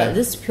there. Yeah. But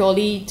this is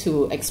purely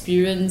to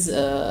experience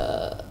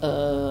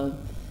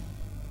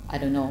I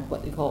don't know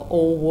what they call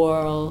old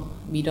world,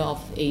 middle of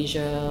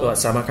Asia. Well,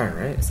 Samarkand,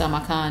 right?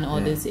 Samarkand,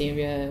 all this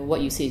area. What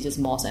you see is just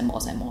malls and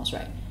malls and malls,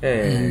 right?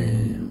 Yeah.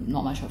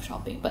 Not much of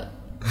shopping, but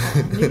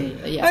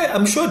maybe,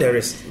 I'm sure there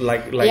is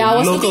like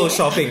local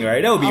shopping,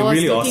 right? That would be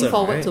really awesome. I was looking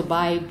forward right? to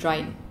buy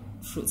dried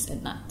fruits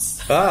and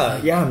nuts.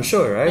 Yeah, I'm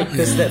sure, right?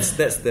 Because that's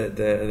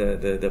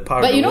the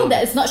part. But of the world.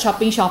 that it's not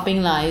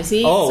shopping lah. You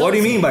see. Oh, what do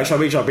you mean by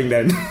shopping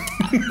then?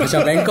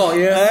 Bangkok,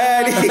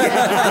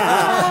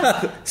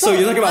 So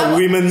you're talking about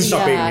women's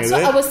shopping, is so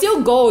it? I will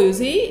still go. You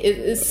see,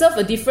 it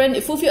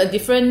fulfill a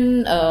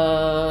different,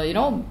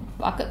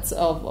 buckets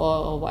of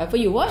or whatever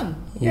you want.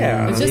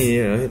 Yeah, it's just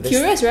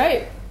curious,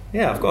 right?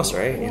 Yeah, of course,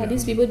 right? What are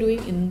these people doing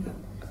in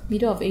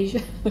middle of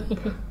Asia?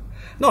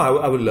 No,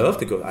 I would love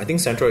to go. I think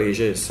Central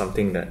Asia is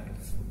something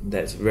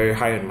that's very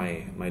high on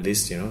my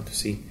list, to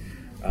see.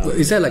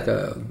 Is that like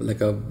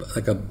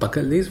a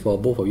bucket list for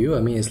both of you?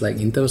 I mean, it's like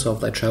in terms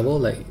of like travel,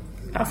 like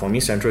For me,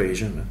 Central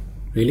Asia, man.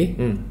 really?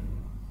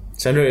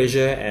 Central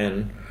Asia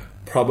and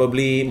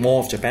probably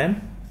more of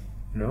Japan,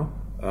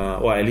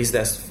 or at least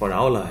that's for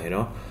now, lah.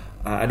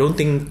 I don't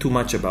think too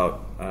much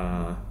about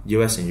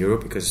US and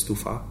Europe because it's too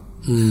far.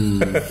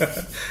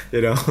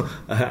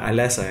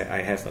 Unless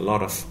I have a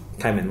lot of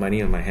time and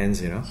money on my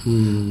hands,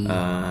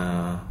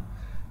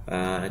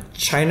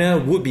 China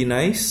would be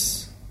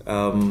nice,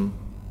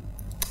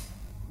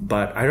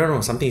 but I don't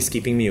know, something is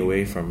keeping me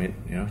away from it.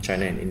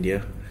 China and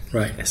India,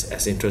 Right.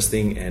 As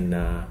interesting and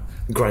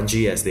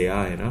grungy as they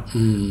are,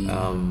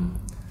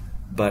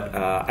 But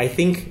I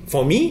think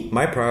for me,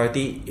 my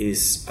priority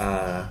is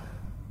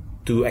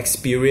to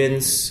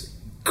experience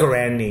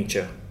grand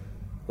nature.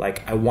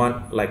 Like I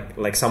want,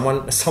 like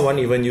someone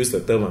even used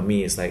the term on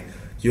me. It's like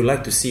you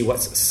like to see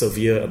what's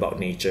severe about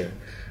nature,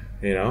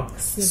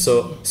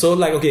 So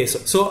like okay,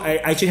 so I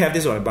actually have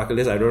this on my bucket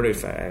list. I don't know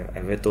if I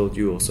ever told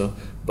you also,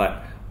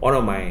 but one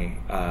of my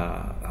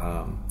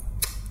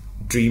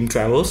dream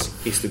travels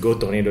is to go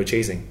tornado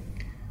chasing.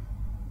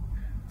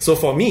 So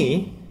for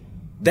me,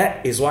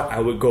 that is what I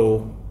would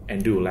go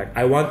and do. Like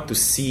I want to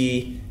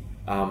see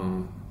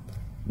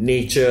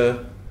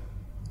nature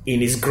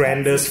in its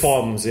grandest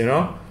forms,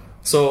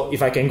 So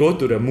if I can go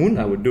to the moon,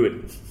 I would do it.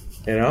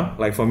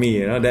 Like for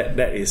me,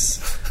 that is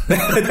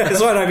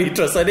that's what I'm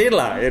interested in,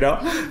 lah.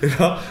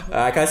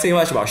 I can't say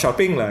much about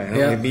shopping, lah.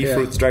 Maybe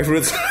fruits, dry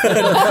fruits,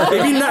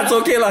 maybe nuts,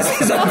 okay, lah.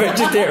 Since I'm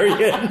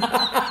vegetarian.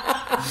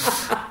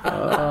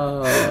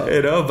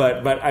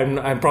 But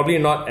I'm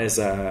probably not as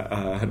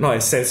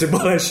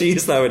sensible as she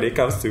is, lah, when it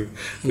comes to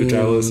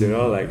travels.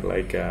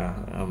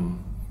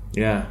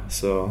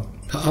 So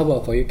How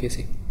about for you,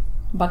 Cassey?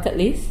 Bucket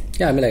list?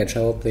 Yeah, I mean like a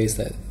travel place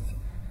that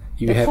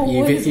you The have. whole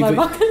world is my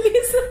bucket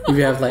list. If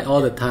you have like all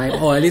the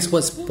time, or at least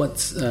what's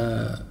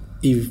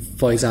if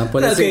for example,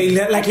 let's say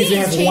like if you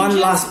have one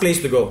last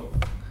place to go.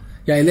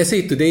 let's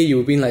say today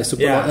you've been like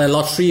super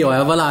lottery or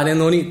whatever lah, then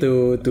no need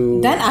to.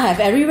 Then I have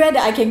everywhere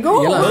that I can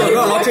go. Yeah, No,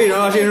 lottery,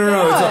 no.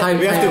 It's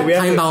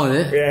time bound,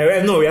 is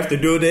it? We have to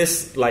do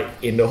this like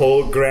in the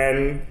whole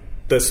grand.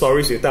 The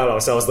stories we tell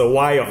ourselves, the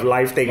why of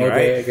life thing,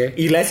 right? Okay.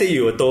 If let's say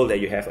you were told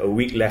that you have a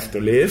week left to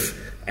live,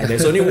 and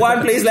there's only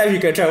one place left you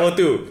can travel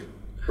to,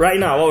 right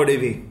now, what would it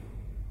be?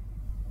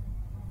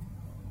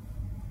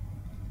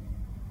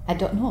 I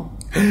don't know.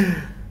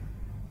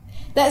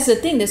 That's the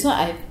thing. That's what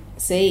I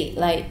say.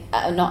 Like,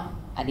 I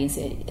didn't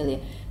say it earlier.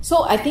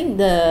 So I think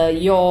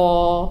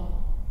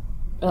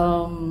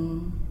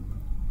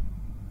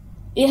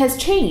it has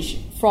changed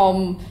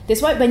from.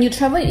 That's why when you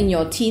travel in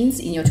your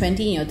teens, in your 20s,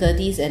 in your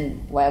 30s,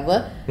 and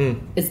whatever,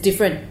 it's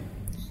different.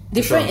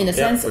 Different in the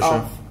sense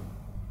of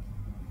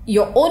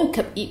your own.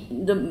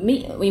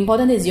 The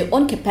important is your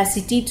own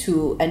capacity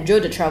to enjoy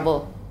the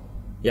travel.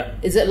 Yeah.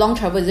 Is it long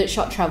travel? Is it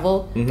short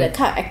travel? The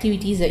kind of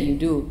activities that you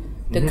do,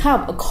 the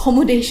kind of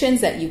accommodations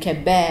that you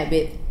can bear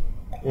with.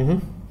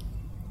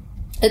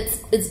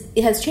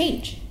 It has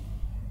changed,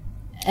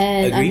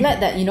 and Agree. I'm glad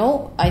that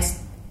I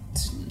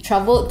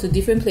traveled to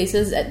different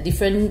places at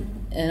different,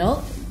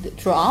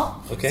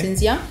 throughout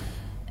since young.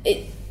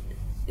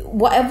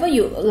 Whatever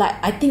you like,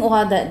 I think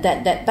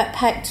that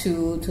backpack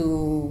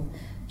to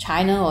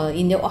China or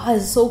India,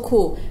 it's so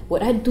cool.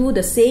 Would I do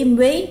the same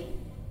way?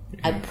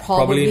 I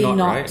probably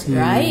not,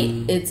 right?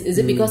 Is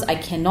it because I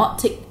cannot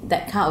take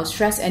that kind of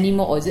stress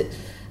anymore, or is it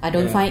I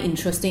don't find it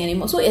interesting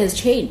anymore? So it has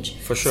changed.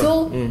 For sure.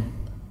 So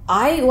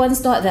I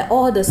once thought that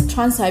the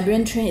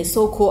Trans-Siberian train is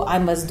so cool, I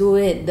must do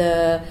it.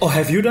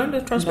 Have you done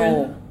the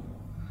Trans-Siberian? No.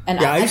 And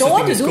I don't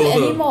want to do it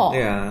anymore.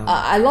 Yeah.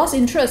 I lost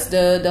interest.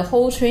 The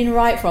whole train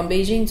ride from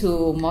Beijing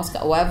to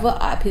Moscow, whatever.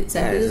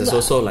 There's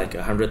also like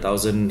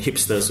 100,000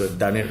 hipsters who have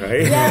done it,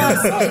 right? Yeah,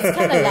 so it's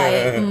kind of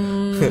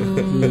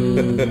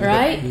like,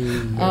 right?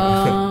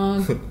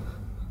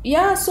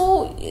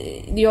 So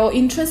your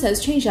interest has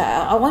changed.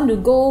 I want to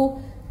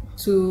go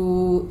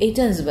to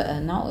Athens,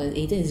 but now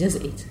Athens is just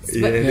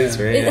Athens. But it is,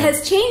 right? It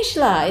has changed,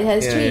 lah. It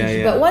has changed.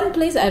 Yeah. But one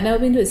place I've never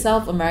been to is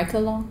South America,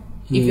 long.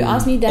 If you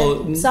ask me that,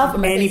 South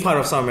America, any part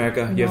of South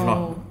America, you have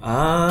not.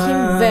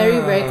 Came very,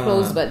 very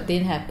close, but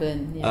didn't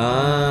happen.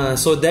 Yeah.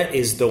 So that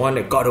is the one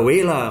that got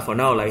away lah. For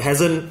now, like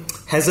hasn't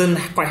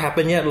quite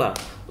happened yet lah.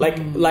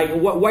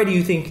 Why do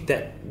you think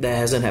that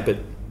hasn't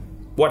happened?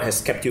 What has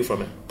kept you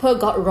from it? Pearl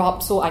got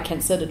robbed, so I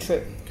cancelled the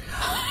trip.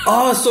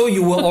 So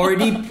you were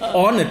already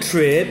on a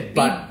trip,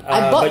 but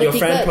your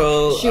friend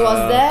Pearl she was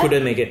there,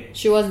 couldn't make it.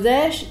 She was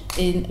there.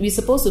 We were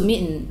supposed to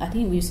meet in, I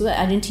think we were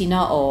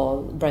Argentina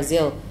or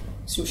Brazil.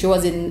 She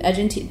was in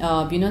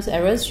Argentina, Buenos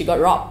Aires. She got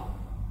robbed,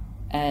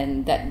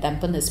 and that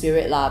dampened her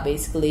spirit lah.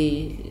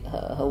 Basically,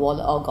 her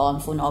wallet all gone,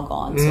 phone all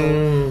gone.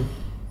 So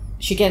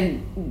she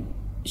can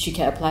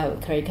apply her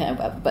credit card and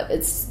whatever, but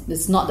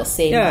it's not the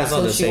same. Yeah, it's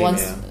not the same.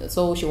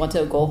 So she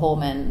wanted to go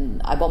home,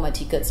 and I bought my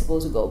ticket,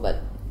 supposed to go,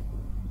 but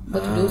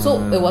what to do? So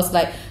it was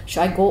like,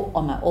 should I go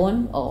on my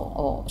own,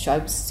 or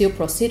should I still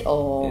proceed,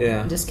 or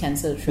just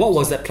cancel the trip? What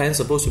was that plan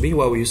supposed to be?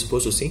 What were you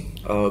supposed to see?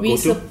 We're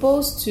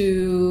supposed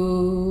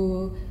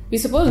to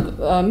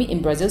meet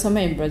in Brazil,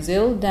 somewhere in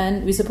Brazil.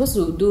 Then we're supposed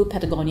to do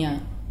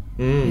Patagonia.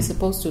 We're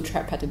supposed to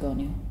track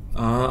Patagonia.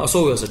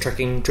 So it was a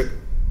trekking trip.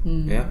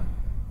 Yeah.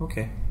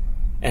 Okay.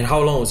 And how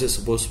long was it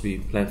supposed to be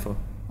planned for?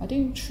 I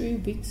think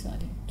 3 weeks.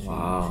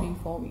 Wow.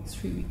 3-4 weeks.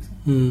 3 weeks.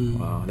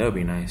 Wow, that would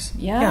be nice.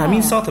 Yeah. I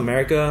mean, South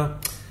America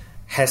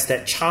has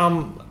that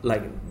charm.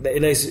 Like,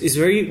 it's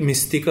very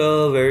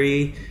mystical,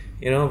 very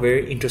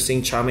very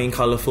interesting, charming,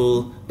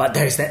 colorful. But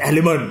there's that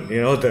element,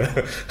 the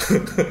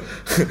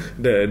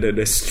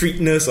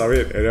streetness of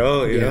it,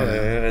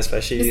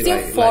 especially it's still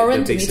like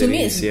foreign the to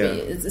me. It's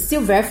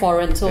still very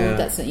foreign. So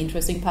that's the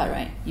interesting part,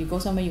 right? You go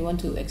somewhere you want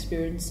to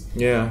experience.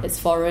 Yeah, it's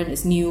foreign.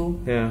 It's new.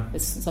 Yeah,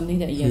 it's something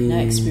that you have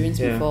never experienced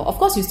before. Of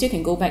course, you still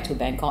can go back to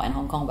Bangkok and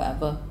Hong Kong,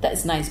 whatever.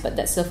 That's nice, but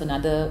that serves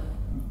another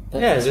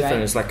purpose, it's different.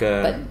 Right? It's like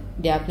but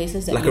there are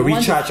places that like a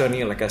recharge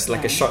only, like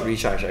a short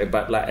recharge, right?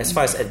 But like as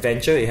far as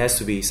adventure, it has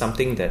to be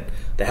something that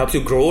helps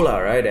you grow, lah,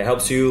 right? That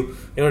helps you,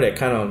 that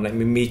kind of like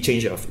maybe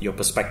change your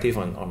perspective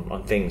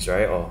on things,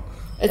 right? Or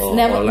it's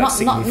never not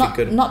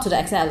to the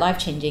extent of life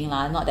changing,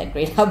 lah, not that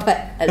great, but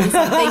at least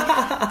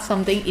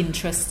something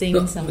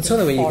interesting. Something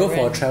so when you go foreign.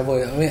 for a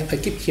travel, I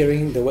keep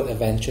hearing the word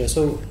adventure.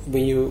 So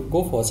when you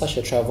go for such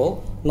a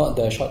travel, not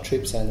the short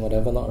trips and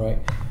whatever, not right?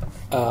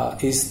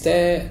 Is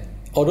there?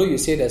 Although you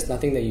say there's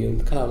nothing that you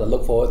kind of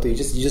look forward to, you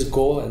just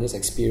go and just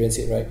experience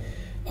it, right?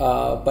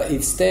 But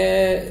is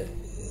there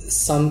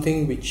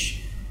something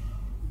which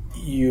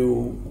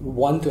you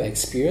want to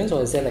experience,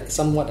 or is there like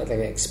somewhat like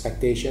an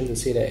expectation to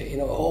say that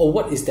or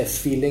what is the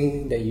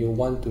feeling that you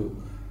want to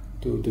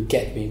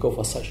get when you go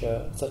for such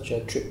a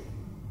trip?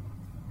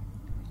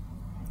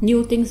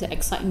 New things that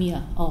excite me,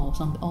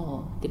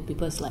 the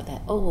people is like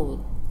that.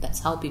 Oh, that's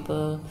how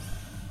people,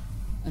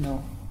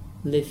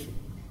 live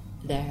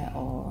there,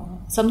 or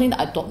something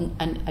that I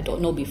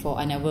don't know before.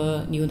 I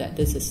never knew that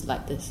this is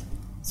like this.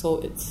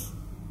 So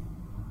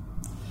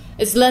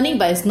it's learning,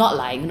 but it's not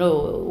like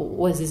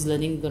what is this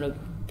learning gonna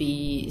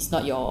be? It's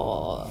not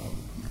your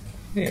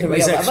career, but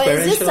it's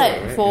just like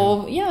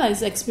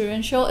it's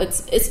experiential.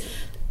 It's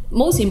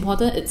most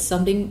important. It's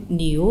something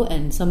new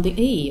and something.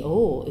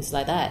 It's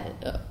like that.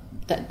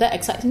 That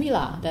excites me,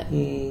 lah.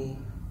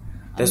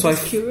 That's why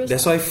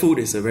food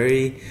is a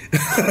very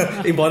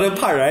important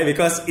part, right?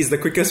 Because it's the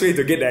quickest way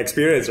to get the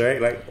experience,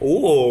 right? Like,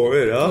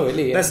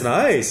 really, that's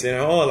nice,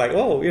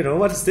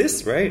 what is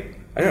this, right?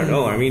 I don't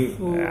know. I mean,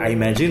 food. I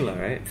imagine,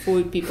 right?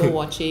 Food, people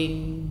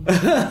watching.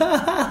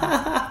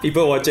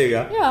 People watching,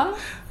 yeah? Yeah.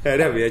 Yeah,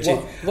 that'd be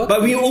actually.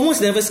 But we almost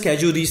never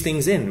schedule these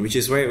things in, which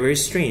is very, very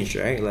strange,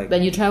 right? Like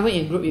when you travel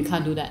in group, you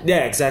can't do that.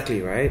 Yeah,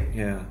 exactly, right?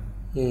 Yeah.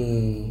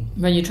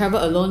 When you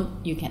travel alone,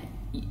 you can.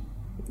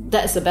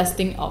 That's the best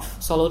thing of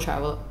solo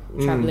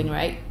traveling,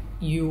 right?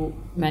 You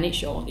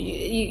manage your own.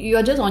 You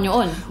are just on your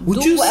own.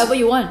 Do whatever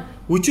you want.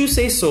 Would you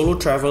say solo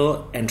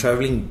travel and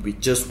traveling with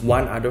just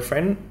one other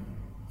friend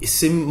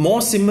is more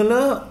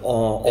similar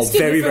or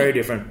very, very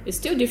different? It's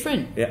still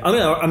different. Yeah, I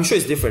mean, I'm sure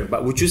it's different.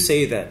 But would you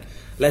say that,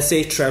 let's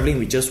say, traveling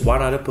with just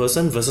one other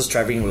person versus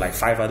traveling with like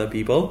 5 other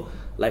people,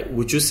 like,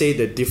 would you say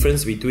the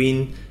difference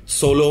between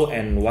solo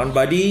and one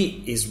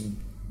buddy is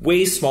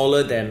way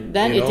smaller than?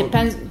 Then it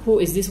depends who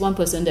is this one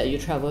person that you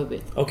travel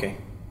with. Okay.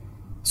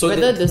 So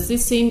whether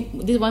this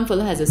one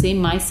fellow has the same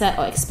mindset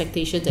or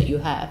expectations that you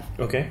have.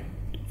 Okay.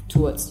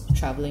 Towards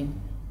traveling.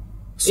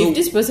 So, if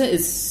this person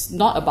is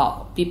not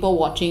about people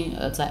watching,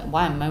 it's like,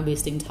 why am I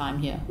wasting time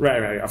here?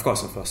 Right. Of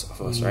course,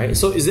 right?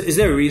 So is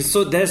there a reason?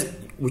 So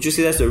would you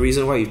say that's the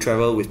reason why you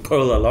travel with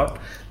Pearl a lot?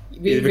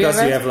 Because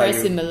you have very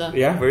similar.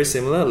 Yeah, very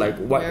similar. Like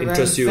what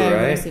interests you,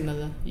 right? Very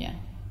similar. Yeah.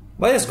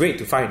 Well, that's great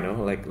to find, no?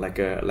 Like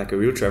a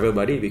real travel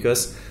buddy,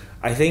 because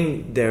I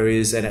think there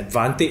is an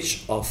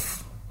advantage of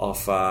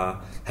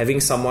having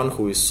someone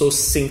who is so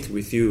synced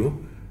with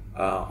you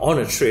on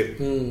a trip,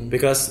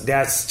 because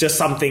there's just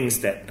some things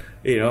that,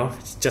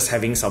 just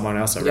having someone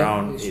else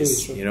around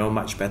is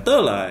much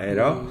better,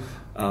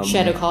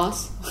 share the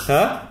cost.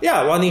 Huh?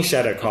 Yeah, one thing,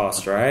 share the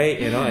cost, right?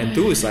 And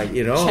two is like,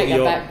 check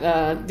your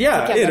bag.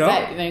 Check your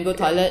bag when you go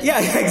toilet. Yeah,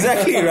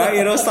 exactly,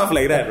 right? Stuff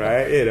like that,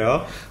 right?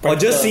 Or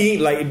just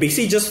seeing, like,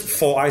 basically just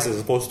 4 eyes as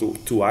opposed to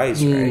 2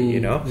 eyes,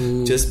 right?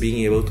 Just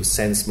being able to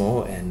sense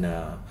more and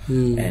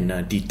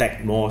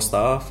detect more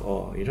stuff,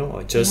 or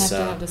or just you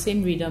have to have the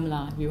same rhythm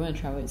lah if you want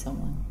to travel with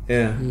someone.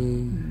 Yeah.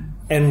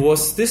 And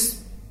was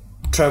this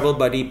travel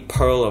buddy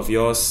Pearl of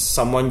yours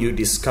someone you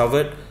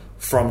discovered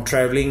from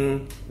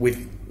traveling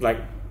with like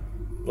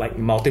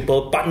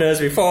multiple partners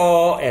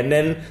before, and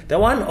then that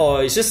one,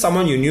 or it's just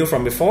someone you knew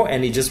from before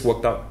and it just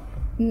worked out?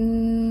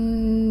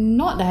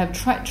 Not that I have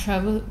tried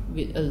travel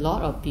with a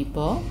lot of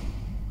people.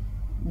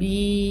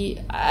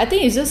 I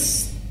think it's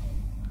just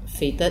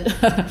fated.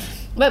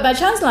 But by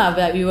chance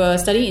that we were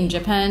studying in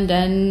Japan,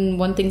 then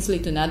one thing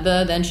lead to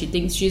another. Then she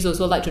thinks she's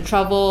also like to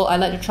travel. I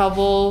like to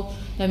travel.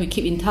 Then we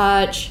keep in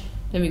touch.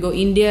 Then we go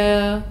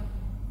India.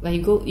 When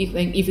you go,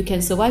 if you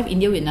can survive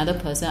India with another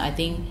person, I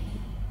think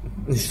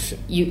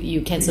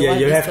you can survive. Yeah,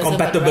 you this have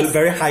person,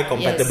 very high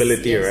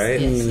compatibility,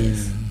 right?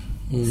 Yes.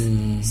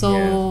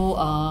 So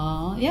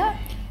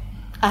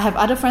I have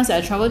other friends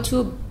that I travel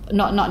to.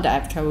 Not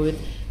that I've traveled with.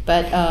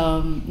 But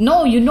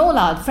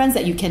friends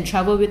that you can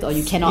travel with or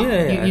you cannot.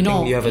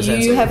 You have a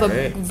sense you have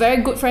right? a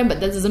very good friend, but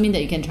that doesn't mean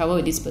that you can travel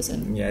with this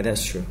person. Yeah,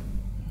 that's true.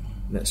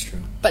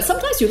 But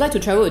sometimes you like to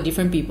travel with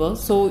different people.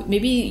 So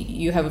maybe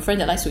you have a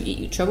friend that likes to eat.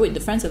 You travel with the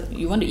friends that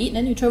you want to eat, and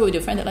then you travel with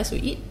your friend that likes to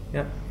eat.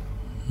 Yeah.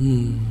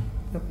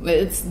 But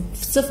it's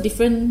just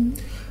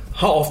different.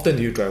 How often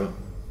do you travel?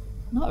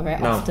 Not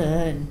very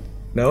often.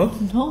 No.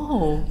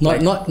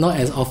 Not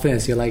as often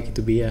as you like it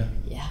to be.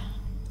 Yeah.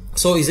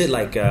 So is it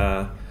like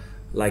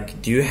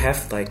do you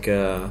have like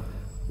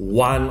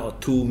 1 or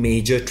 2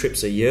 major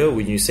trips a year?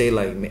 When you say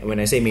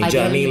when I say major,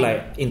 I mean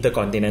like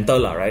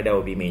intercontinental, right? That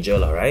would be major,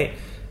 right?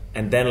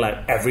 And then like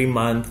every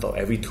month or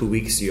every 2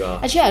 weeks you are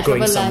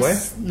going somewhere?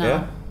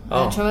 No.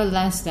 I travel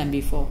less than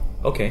before.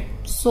 Okay.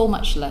 So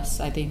much less,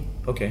 I think.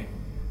 Okay.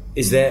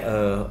 Is there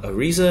a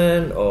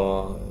reason,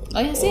 or?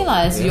 Like I say,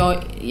 as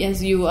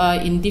you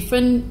are in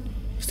different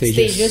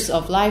stages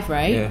of life,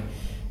 right? Yeah.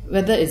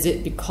 Whether is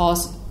it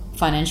because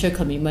financial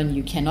commitment,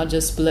 you cannot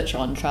just splurge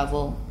on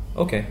travel.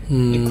 Okay.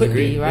 It could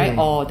be, right?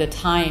 Or the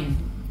time.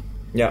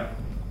 Yeah.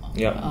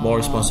 More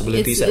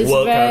responsibilities at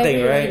work, kind of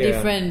thing, right? It's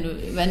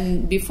different.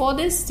 When before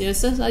this, you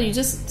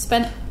just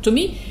spend. To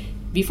me,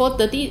 before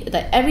 30,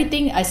 like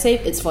everything I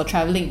save, it's for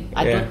traveling.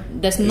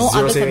 There's no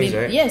Zero other savings,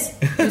 commitment. right? Yes,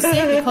 you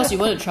save because you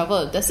want to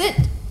travel. That's it.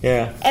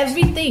 Yeah.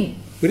 Everything.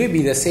 Would it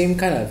be the same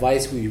kind of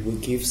advice we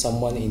would give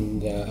someone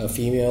a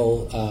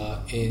female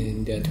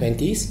in their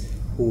 20s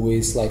who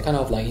is like kind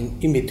of like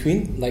in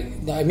between? Like,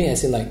 I mean,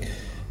 as in like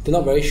they're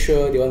not very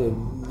sure they want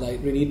to like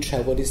really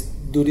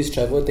do this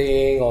travel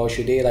thing, or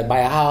should they like buy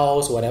a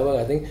house or whatever.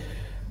 I think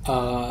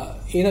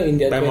in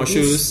their 20s, buy more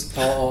shoes.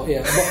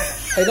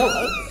 But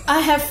I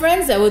have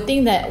friends that would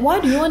think that, why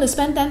do you want to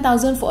spend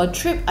 10,000 for a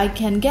trip? I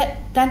can get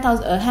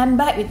 10,000 a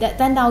handbag with that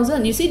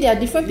 10,000. You see, there are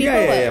different people.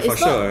 For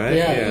sure, right?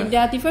 Yeah,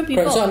 there are different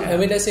people. So I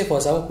mean, let's say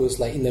for someone who's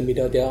like in the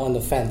middle, they're on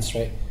the fence,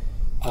 right?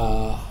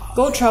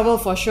 Go travel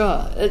for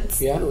sure.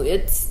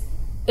 It's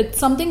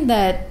something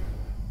that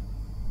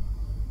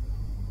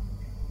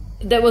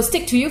will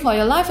stick to you for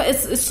your life.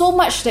 It's so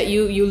much that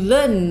you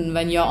learn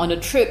when you're on a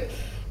trip.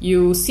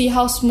 You see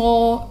how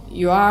small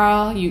you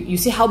are. You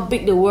see how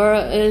big the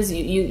world is.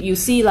 You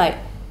see like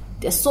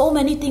there's so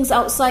many things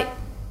outside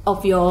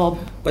of your.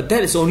 But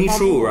that is only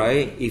true,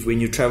 right? If when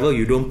you travel,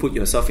 you don't put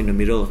yourself in the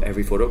middle of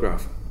every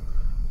photograph.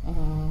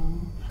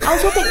 I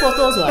also take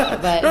photos,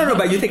 but No,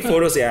 but you take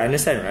photos. Yeah, I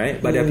understand,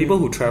 right? But there are people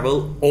who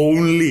travel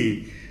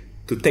only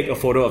to take a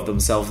photo of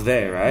themselves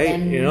there, right?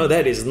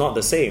 That is not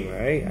the same,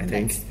 right? I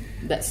think.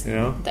 That's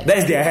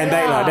their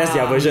handbag lah. That's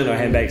their version of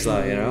handbags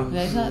lah.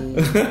 That's not,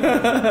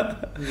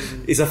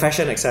 it's a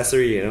fashion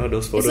accessory.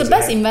 Those photos. It's the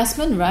best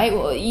investment, right?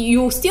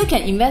 You still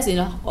can invest in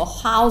a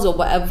house or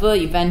whatever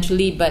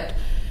eventually, but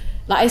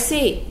like I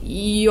say,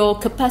 your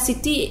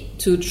capacity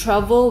to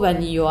travel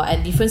when you are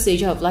at different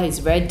stages of life is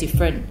very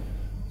different.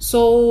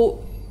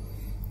 So,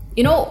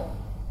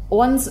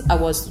 once I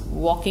was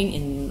walking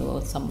in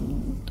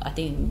I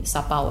think in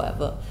Sapa or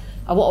whatever.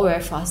 I walk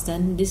very fast.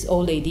 Then this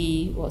old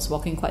lady was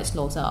walking quite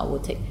slow, so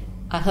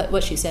I heard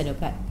what she said at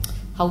the back.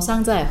 後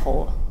生真係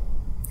好.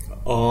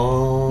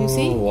 Oh, You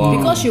see? wow.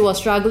 Because she was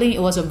struggling,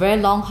 it was a very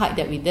long hike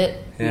that we did.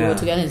 We Yeah. were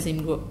together in the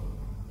same group.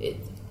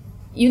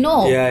 You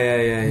know, Yeah.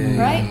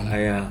 right?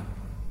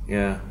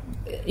 Yeah.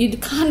 You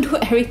can't do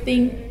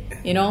everything,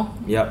 you know.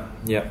 Yep.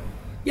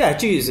 Yeah,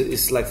 actually,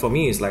 it's like for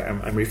me, it's like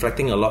I'm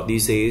reflecting a lot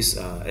these days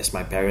as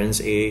my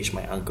parents age,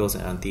 my uncles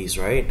and aunties,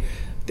 right?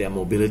 Their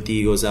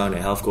mobility goes down,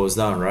 their health goes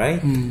down,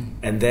 right?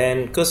 And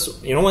then,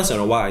 because, once in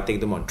a while I take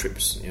them on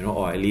trips,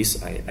 or at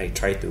least I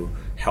try to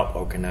help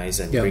organize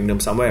and bring them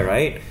somewhere,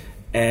 right?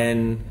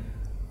 And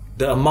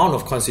the amount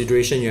of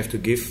consideration you have to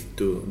give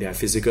to their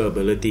physical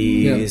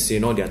abilities,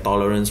 their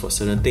tolerance for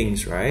certain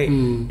things, right?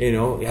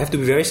 You have to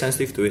be very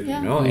sensitive to it,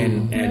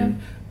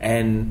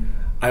 and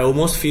I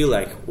almost feel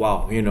like,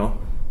 wow,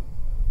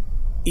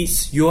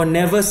 you are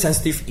never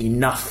sensitive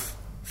enough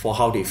for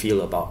how they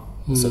feel about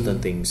certain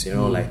things,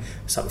 like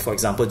for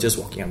example, just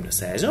walking up the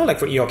stairs, like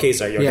for your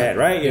case, right, your dad,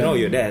 right?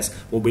 Your dad has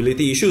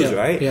mobility issues,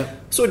 right? Yeah.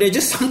 So there are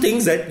just some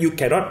things that you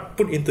cannot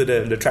put into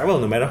the travel,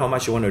 no matter how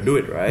much you want to do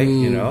it, right?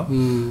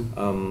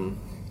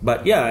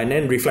 But yeah, and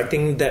then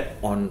reflecting that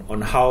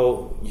on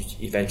how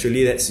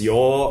eventually that's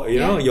your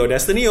your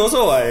destiny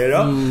also,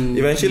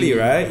 eventually,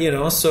 right?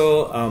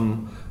 So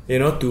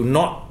to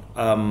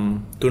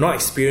not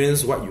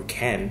experience what you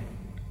can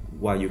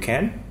while you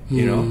can,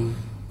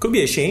 could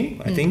be a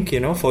shame, I think,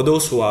 for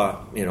those who are,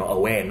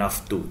 aware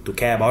enough to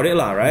care about it,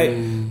 right?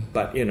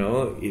 But,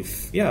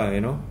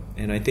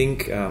 and I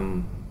think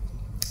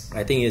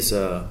it's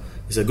a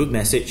good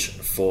message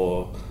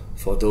for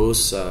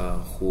those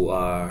who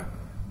are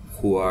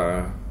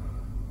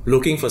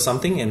looking for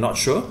something and not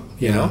sure,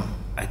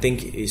 I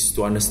think is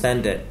to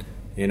understand that,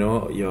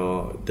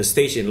 the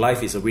stage in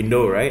life is a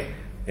window, right?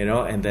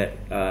 And that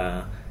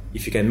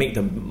if you can make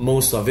the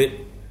most of it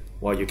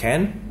while you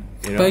can,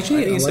 but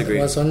actually, I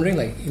was wondering,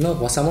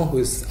 for someone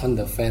who's on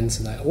the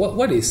fence, like, what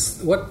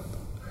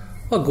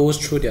goes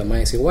through their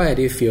minds? Why are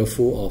they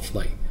fearful of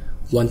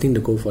wanting to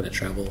go for the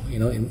travel?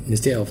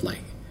 Instead of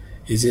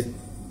is it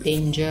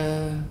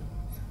Danger.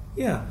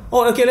 Yeah.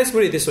 Oh, okay. Let's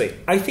put it this way.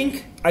 I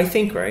think,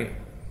 right.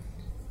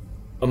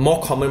 A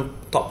more common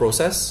thought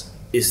process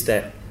is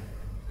that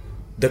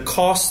the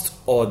cost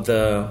or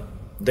the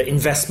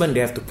investment they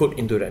have to put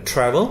into that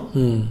travel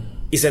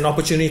is an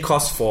opportunity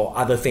cost for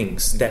other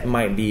things that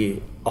might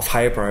be of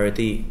higher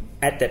priority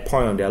at that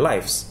point of their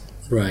lives.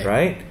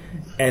 Right?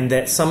 And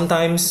that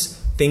sometimes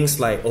things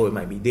like, it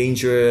might be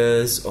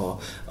dangerous, or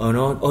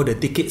the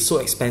ticket's so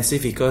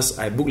expensive because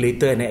I booked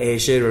later and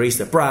Asia raised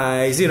the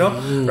price,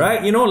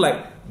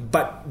 right?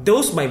 But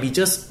those might be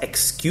just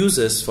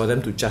excuses for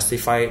them to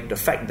justify the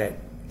fact that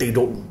they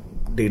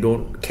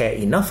don't care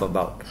enough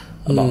about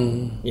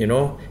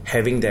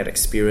having that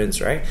experience,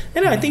 right?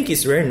 And I think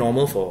it's very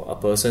normal for a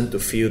person to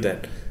feel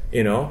that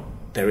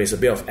there is a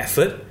bit of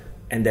effort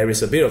and there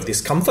is a bit of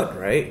discomfort,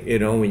 right?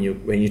 When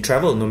you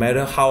travel, no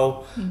matter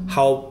how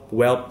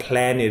well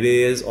planned it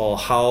is or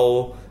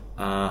how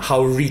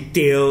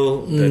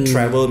retail the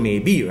travel may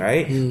be,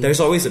 right? There's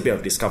always a bit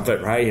of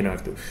discomfort, right? You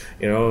have to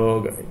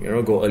go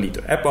early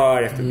to the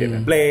airport, you have to get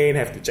a plane,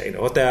 have to check in the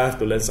hotel, have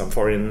to learn some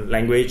foreign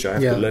language, or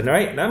have to learn,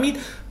 right? I mean,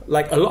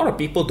 a lot of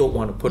people don't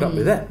want to put up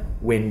with that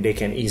when they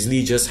can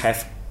easily just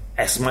have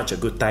as much a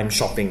good time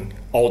shopping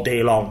all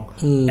day long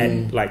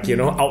and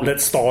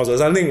outlet stores or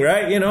something,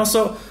 right?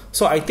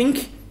 So I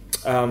think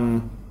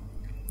to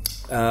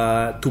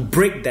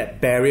break that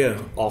barrier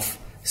of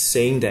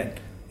saying that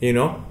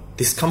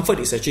discomfort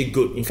is actually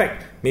good. In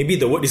fact, maybe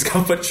the word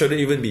discomfort shouldn't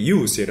even be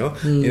used, in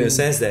a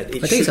sense that I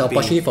think it's an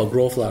opportunity for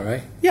growth,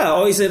 right? Yeah,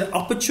 or is it an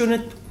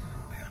opportunity?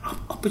 I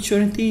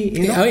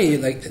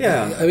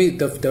mean,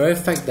 the very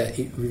fact that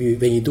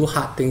when you do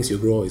hard things, you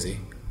grow, is it?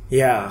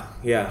 Yeah.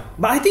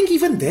 But I think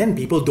even then,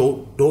 people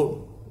don't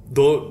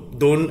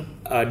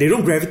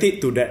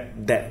gravitate to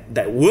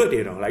that word,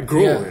 like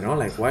grow,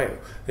 like why,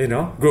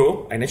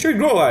 grow. I naturally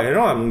grow,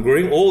 I'm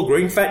growing old,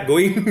 growing fat,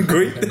 growing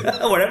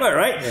whatever,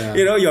 right?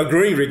 Yeah. You're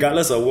growing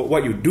regardless of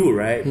what you do,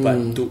 right?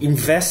 But to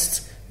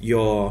invest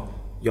your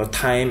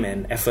time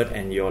and effort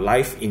and your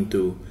life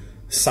into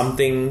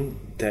something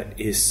that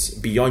is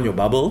beyond your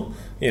bubble,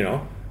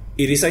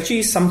 it is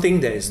actually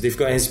something that is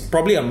difficult, and it's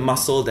probably a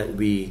muscle that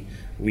we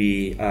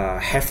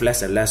have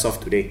less and less of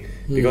today,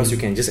 because you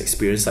can just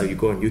experience how you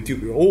go on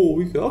YouTube.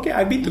 Okay,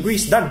 I've been to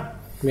Greece, done.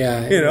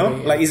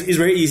 It's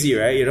very easy,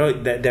 right?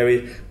 That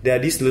there are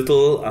these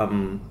little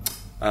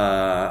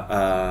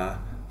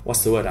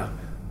what's the word?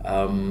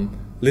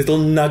 Little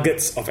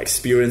nuggets of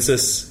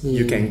experiences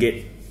you can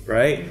get,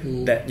 right?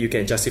 That you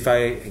can justify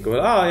and go,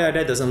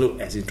 that doesn't look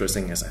as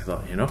interesting as I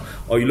thought,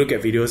 Or you look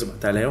at videos about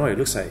Thailand, it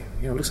looks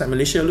like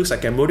Malaysia, looks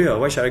like Cambodia.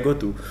 Why should I go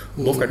to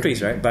both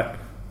countries, right? But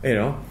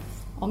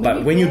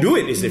but when you do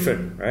it, it's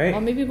different, right?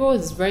 Or maybe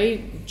growth is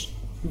very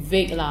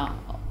vague lah.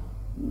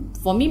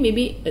 For me,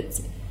 maybe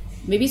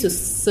to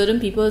certain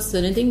people,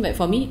 certain thing, but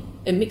for me,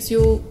 it makes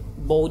you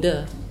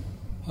bolder.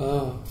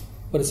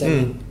 What does that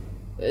mean?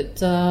 It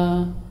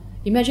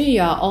imagine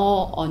you are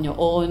all on your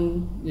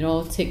own,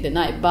 take the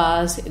night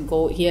bus,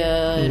 go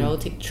here,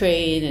 take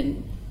train,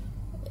 and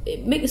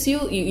it makes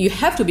you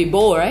have to be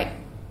bold, right?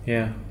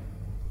 Yeah.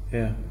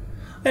 And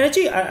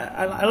actually,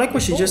 I like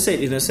what she just said,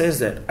 in a sense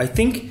that I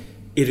think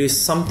it is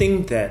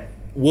something that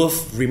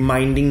worth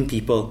reminding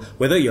people,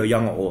 whether you're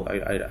young or old.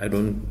 I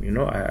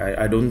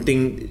don't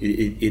think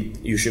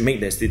you should make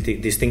that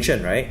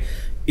distinction, right?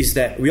 Is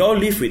that we all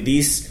live with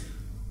these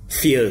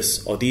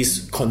fears or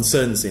these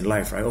concerns in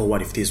life, right? Oh,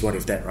 what if this, what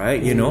if that,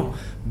 right?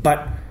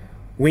 But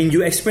when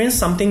you experience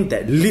something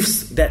that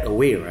lifts that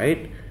away,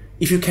 right?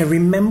 If you can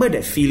remember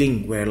that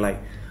feeling where like,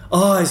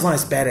 oh, it's not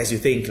as bad as you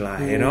think,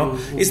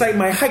 it's like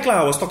my hike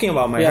I was talking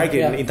about my hike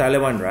in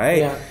Thailand, right?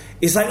 Yeah.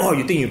 It's like, oh,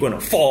 you think you're going to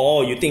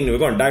fall, you think you're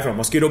going to die from a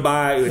mosquito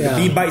bite, the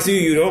bee bites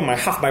you,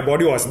 half my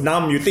body was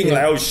numb, you think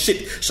like, oh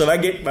shit, shall I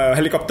get a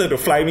helicopter to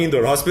fly me into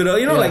the hospital?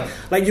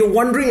 Like you're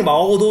wondering about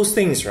all those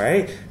things,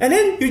 right? And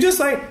then you just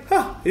like,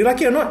 you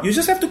like it or not, you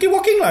just have to keep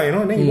walking,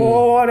 then you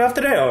go on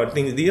after that, or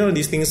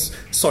these things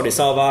sort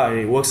itself out and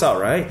it works out,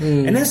 right?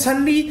 And then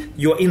suddenly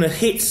you're in a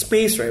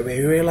headspace, right, where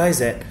you realize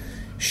that,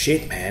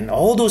 shit, man,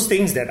 all those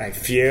things that I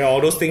fear,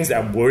 all those things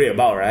that I'm worried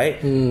about, right?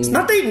 It's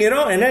nothing,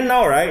 and then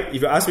now, right,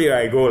 if you ask me,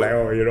 I go like,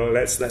 oh,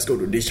 let's go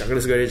to this jungle,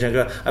 let's go to this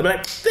jungle, I'm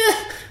like,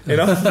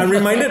 I'm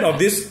reminded of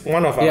this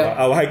one of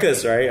our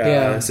hikers,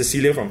 right?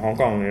 Cecilia from Hong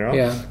Kong,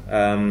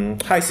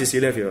 hi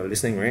Cecilia, if you're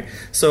listening, right?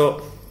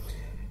 So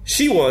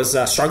she was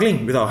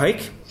struggling with our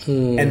hike,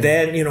 and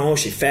then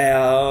she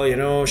fell,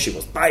 she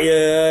was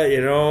tired,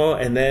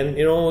 and then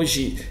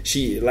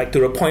she like to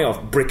the point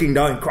of breaking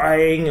down and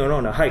crying,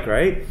 on the hike,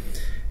 right?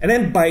 And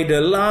then by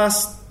the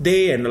last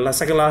day and the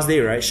second last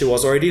day, right, she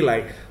was already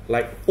like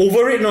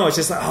over it.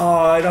 She's like,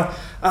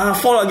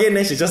 fall again.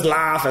 Then she just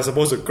laugh as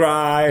opposed to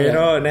cry,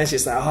 And then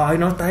she's like,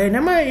 tired.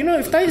 Never mind,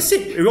 if tired,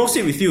 we all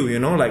sit with you,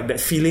 like that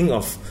feeling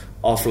of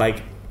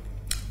like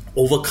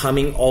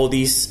overcoming all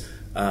these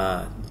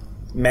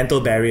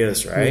mental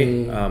barriers, right?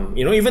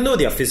 Even though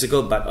they are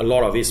physical, but a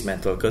lot of it is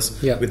mental,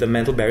 because with the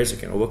mental barriers you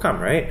can overcome,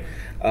 right?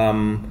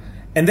 And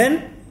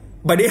then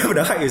by the end of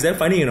the hike, it's that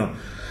funny,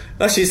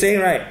 she's saying,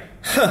 right,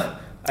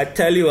 I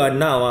tell you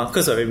now,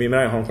 because of me in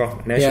Hong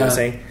Kong, and then she was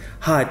saying,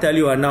 I tell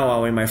you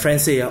now, when my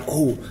friends say,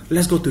 oh,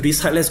 let's go to this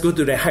hike, let's go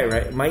to that hike,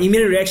 right? My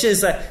immediate reaction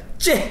is like,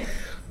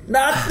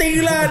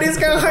 nothing lah, this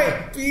kind of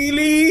hike,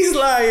 please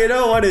lah,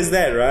 what is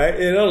that, right?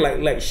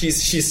 Like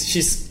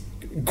she's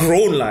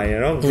grown lah,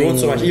 grown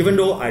so much, even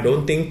though I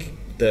don't think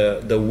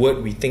the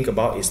word we think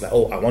about is like,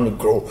 oh, I want to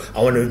grow,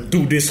 I want to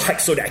do this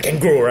hike so that I can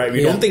grow, right?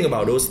 We don't think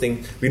about those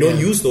things, we don't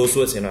use those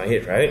words in our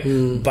head, right?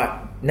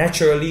 But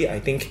naturally, I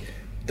think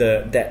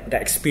that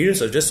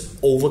experience of just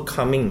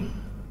overcoming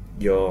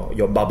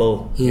your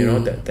bubble,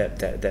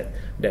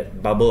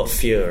 that bubble of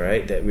fear,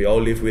 right, that we all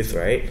live with,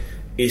 right,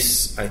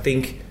 is, I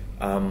think,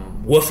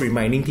 worth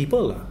reminding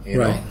people, you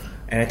know.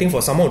 And I think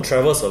for someone who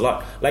travels a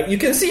lot, like you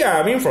can see,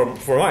 from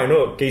what I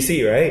know,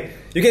 Cassey, right,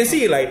 you can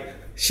see like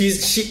she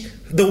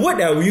the word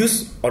that I will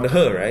use on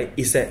her, right,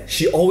 is that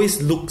she always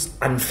looks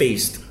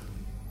unfazed.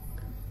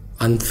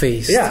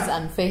 Unfazed. Yeah.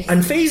 Unfazed.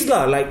 Unfazed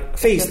lah, like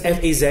phased,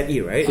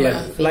 F-A-Z-E, right?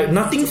 Yeah. Like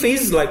nothing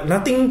phased, like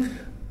nothing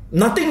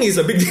is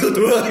a big deal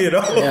to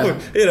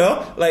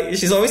her, like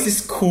she's always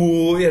this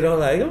cool,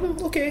 like,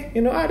 okay,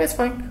 that's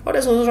fine. Oh,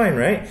 that's also fine,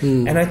 right?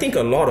 And I think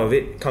a lot of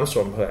it comes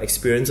from her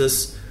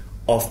experiences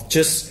of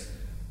just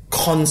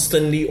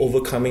constantly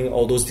overcoming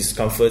all those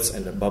discomforts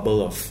and the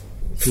bubble of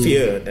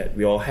fear that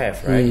we all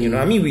have, right?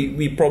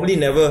 We probably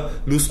never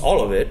lose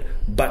all of it,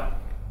 but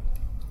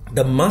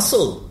the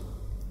muscle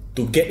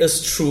to get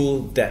us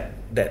through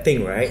that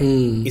thing, right,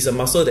 is a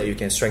muscle that you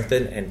can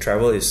strengthen, and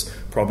travel is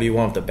probably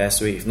one of the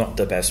best way, if not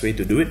the best way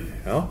to do it.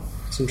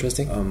 It's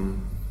interesting.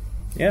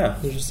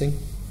 Interesting.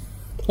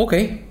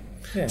 Okay.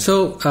 Yeah.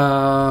 So,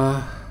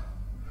 I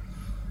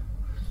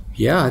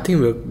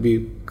think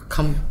we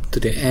come to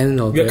the end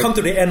of come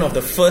to the end of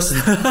the first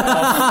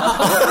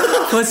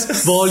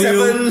first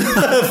volume,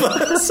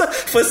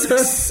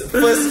 first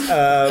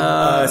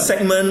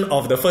segment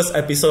of the first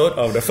episode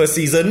of the first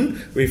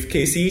season with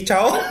Cassey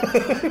Chow.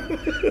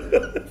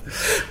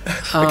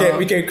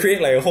 We can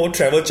create like a whole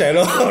travel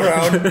channel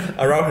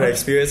around her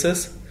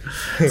experiences.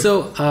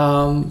 So,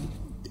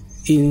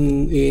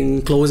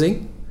 in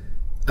closing,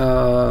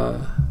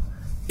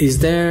 is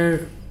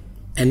there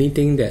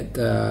anything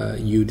that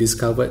you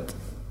discovered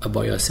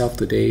about yourself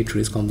today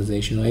through this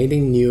conversation, or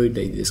anything new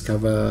that you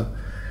discover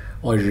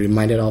or you're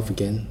reminded of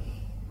again?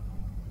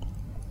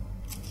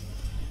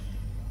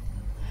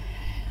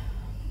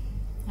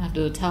 I have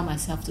to tell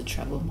myself to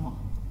travel more.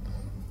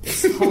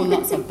 There's whole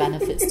lots of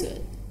benefits to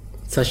it.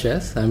 Such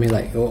as?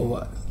 Like,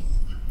 what?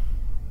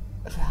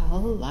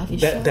 Well, life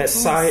is short. That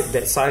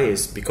sigh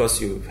is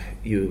because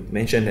you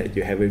mentioned that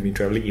you haven't been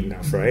traveling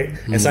enough, right?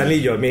 And suddenly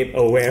you're made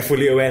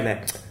fully aware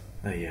that,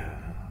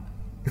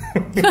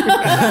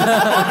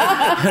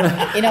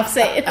 enough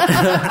said.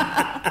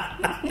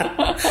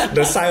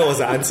 The sigh was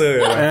the answer.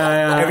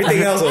 Right?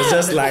 Everything else was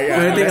just like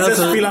let's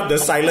just fill up the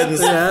silence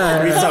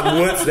with some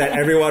words that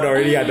everyone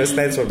already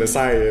understands from the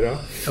sigh.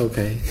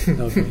 Okay.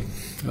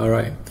 All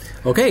right.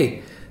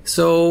 Okay.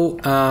 So,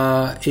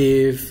 how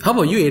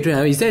about you,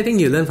 Adrian? Is there anything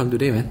you learned from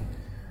today, man?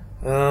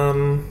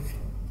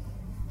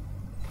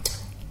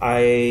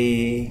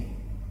 I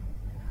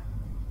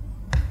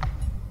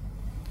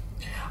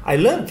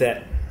learned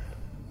that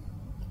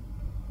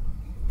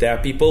there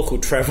are people who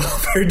travel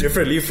very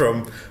differently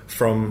from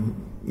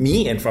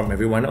me and from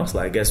everyone else.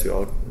 Like, I guess we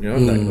all,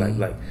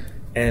 like,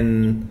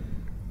 and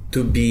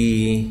to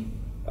be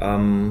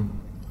to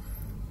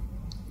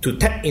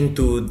tap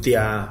into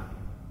their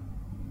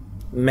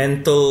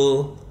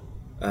mental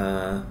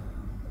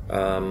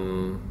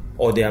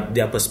or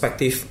their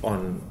perspective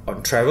on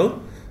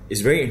travel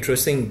is very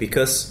interesting,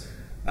 because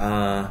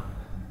the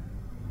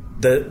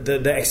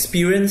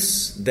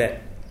experience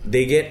that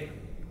they get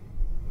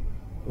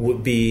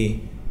would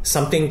be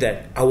something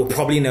that I would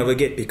probably never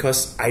get,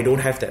 because I don't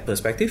have that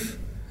perspective.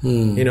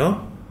 You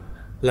know,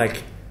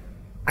 like,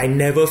 I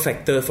never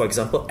factor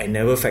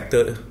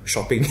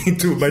shopping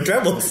into my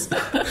travels.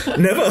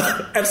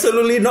 Never,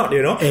 absolutely not.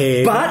 You know,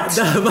 but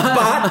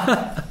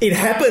it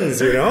happens.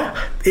 You know,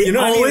 it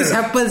always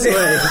happens.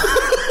 Right?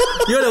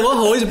 You're the one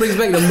who always brings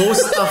back the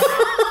most stuff.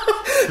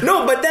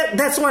 No, but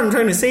that's what I'm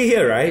trying to say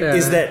here, right? Yeah.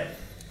 Is that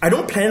I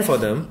don't plan for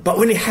them, but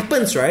when it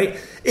happens, right,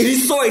 it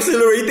is so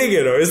exhilarating,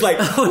 you know. It's like,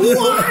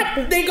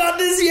 what? They got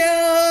this,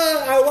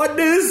 yeah, I want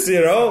this,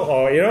 you know,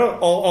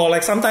 or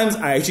like sometimes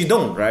I actually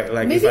don't, right?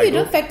 Like, maybe you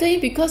don't factor in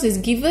because it's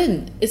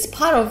given. It's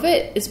part of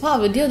it. It's part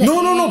of the deal. That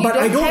no, but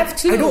I don't have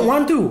to. I don't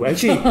want to,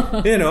 actually.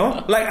 You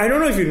know, like, I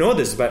don't know if you know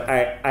this, but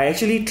I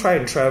actually try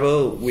and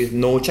travel with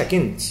no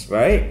check-ins,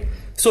 right?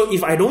 So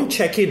if I don't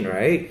check in,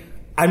 right,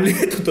 I'm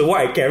limited to what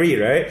I carry,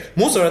 right?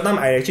 Most of the time,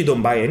 I actually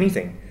don't buy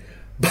anything.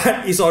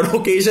 But it's on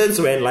occasions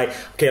when, like,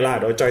 okay lah,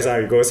 no choice lah,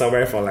 we go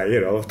somewhere for, like,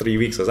 3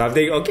 weeks or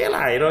something. Okay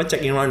lah,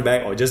 check in one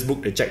bag, or just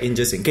book the check in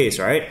just in case,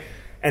 right?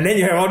 And then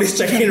you have all this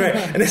check in, right?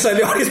 And then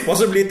suddenly all these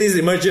possibilities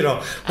emerge,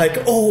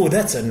 like, oh,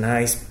 that's a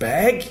nice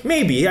bag.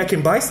 Maybe I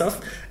can buy stuff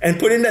and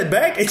put in that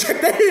bag and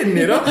check that in,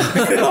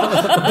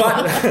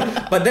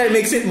 But that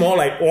makes it more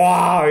like,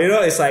 wow,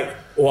 it's like,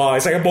 wow,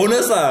 it's like a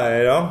bonus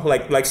lah,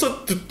 like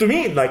so to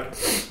me, like,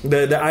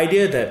 the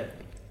idea that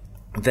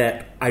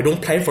I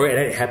don't plan for it and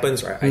then it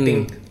happens, right? I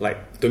think,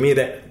 like, to me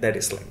that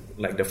is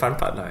like the fun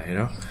part,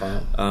 Wow.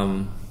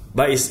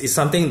 But it's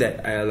something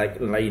that like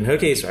in her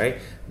case, right,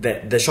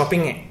 that the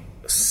shopping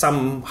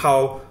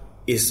somehow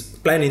is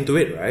planned into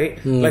it, right?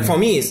 Like, for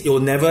me, it will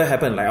never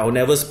happen. Like, I'll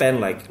never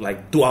spend like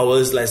 2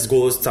 hours, let's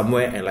go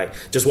somewhere and, like,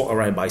 just walk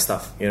around and buy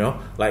stuff,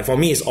 Like, for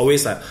me, it's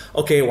always like,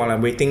 okay, while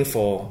I'm waiting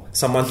for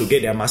someone to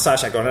get their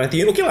massage, I got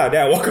anything, okay lah,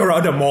 then I walk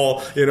around the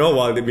mall,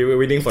 while they be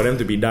waiting for them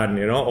to be done,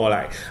 or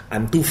like,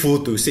 I'm too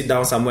full to sit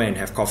down somewhere and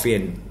have coffee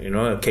and,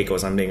 a cake or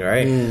something,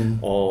 right?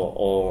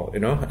 Or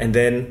and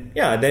then,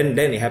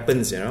 then it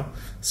happens,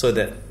 so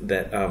that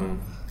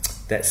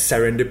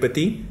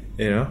serendipity,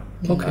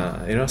 okay.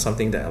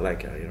 Something that I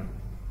like,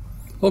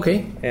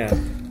 Okay. Yeah.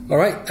 All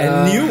right.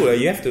 And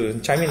you have to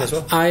chime in as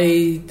well.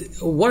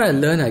 What I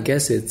learned, I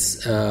guess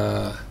it's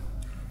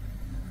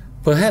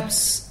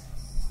perhaps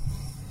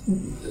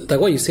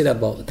like what you said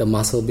about the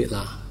muscle bit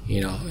lah.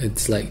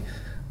 It's like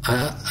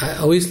I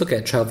always look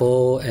at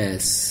travel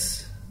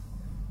as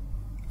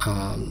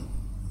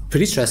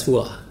pretty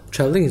stressful.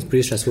 Traveling is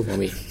pretty stressful for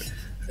me.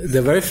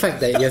 The very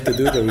fact that you have to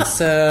do the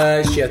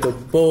research, you have to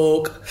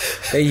book,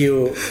 then then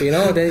you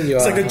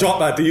it's are, like a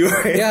job to you,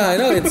 right? Yeah, I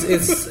know,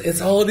 it's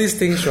all these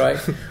things, right?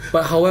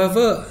 But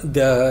however,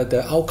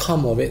 the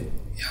outcome of it,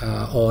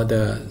 or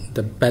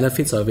the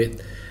benefits of it,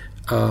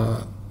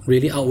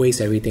 really outweighs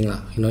everything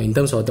lah. In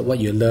terms of what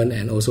you learn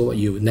and also what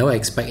you never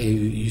expect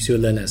you still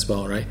learn as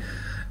well, right?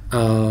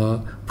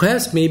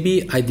 Perhaps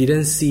maybe I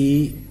didn't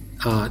see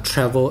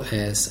travel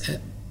as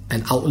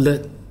an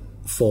outlet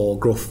for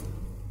growth.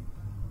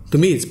 To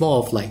me, it's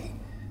more of like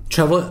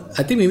travel.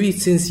 I think maybe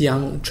since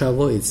young,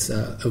 travel is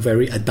a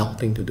very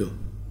adult thing to do.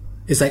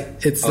 It's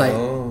like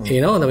when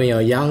you're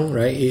young,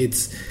 right? You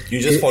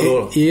just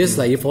follow. It is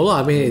like you follow.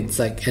 I mean, it's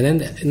like, and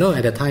then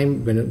at the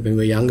time when we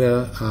were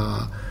younger,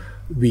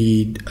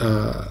 we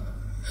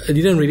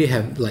didn't really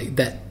have like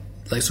that,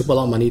 like super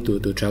lot of money to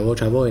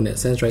travel in that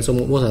sense, right? So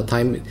most of the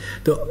time,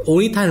 the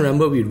only time I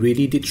remember we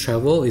really did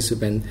travel is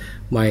when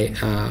my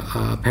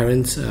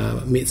parents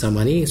made some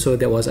money. So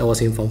I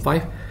was in Form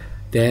 5.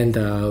 Then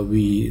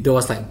that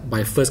was like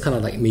my first kind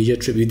of like major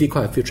trip. We did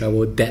quite a few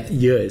travel that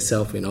year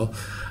itself,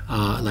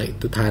 like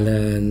to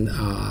Thailand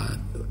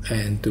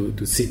and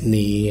to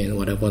Sydney and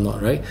whatever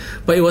not, right?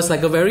 But it was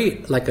like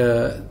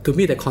to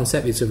me the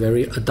concept is a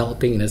very adult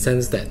thing in the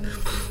sense that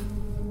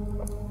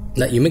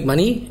like you make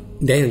money,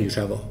 then you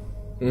travel.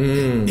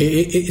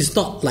 It's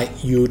not like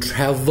you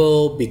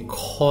travel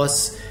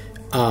because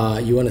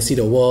you want to see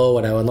the world,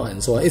 whatever not,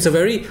 and so on. It's a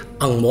very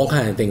ang mo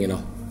kind of thing,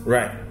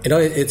 Right.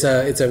 It's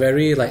a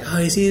very like, oh,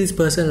 you see this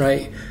person,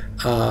 right?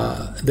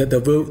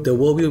 The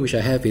worldview which I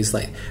have is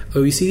like,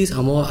 oh, you see this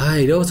Amor,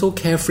 they're so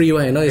carefree,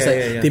 right? It's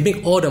they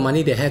make all the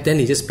money they have, then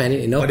they just spend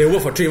it, Or they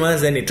work for 3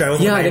 months, then they travel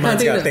for 9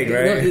 months, right?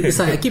 It's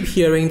like I keep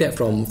hearing that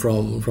from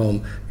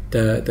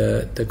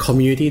the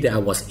community that I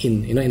was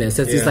in, you know, in a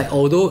sense. It's like,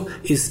 although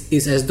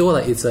it's as though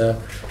like it's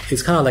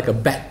kind of like a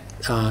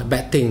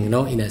bad thing, you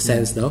know, in a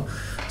sense, no.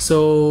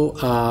 So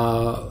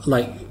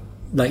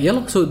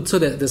so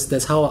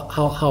that's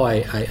how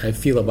I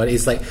feel about it.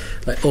 It's like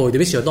oh, that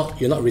means you're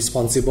not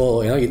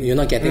responsible, you know, you're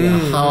not getting a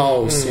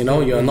house, you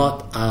know, you're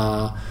not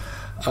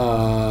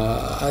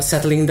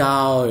settling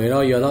down, you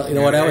know, you're not, you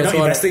know, whatever. You're not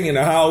investing in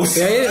a house.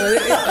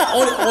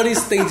 All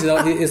these things, you know,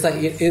 it's like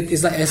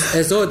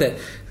as though that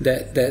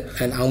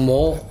an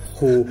Angmo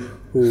who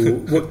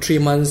worked 3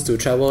 months to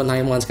travel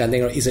 9 months kind of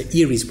thing, is an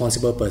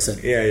irresponsible person.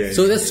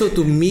 So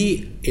to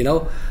me, you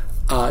know,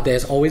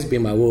 there's always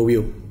been my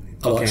worldview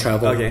about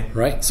travel,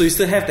 right? So you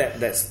still have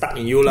that stuck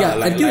in you, yeah,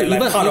 like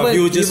part of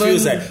you just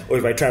feels like, oh,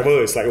 if I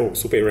travel, it's like, oh,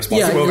 super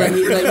irresponsible. Yeah,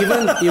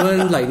 like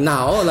even like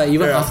now, like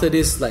even after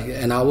this, like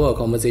an hour of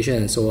conversation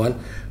and so on,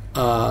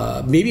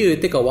 maybe it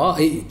will take a while.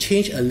 It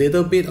changed a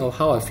little bit of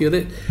how I feel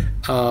it,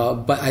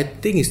 but I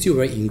think it's still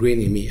very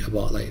ingrained in me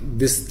about like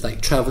this,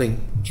 like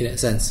traveling in that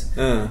sense.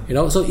 You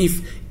know, so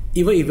even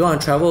if you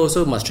want to travel,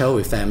 also must travel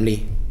with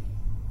family.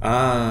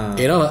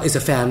 You know, it's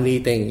a family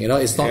thing. You know,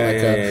 it's not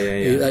like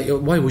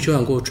why would you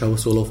want to go travel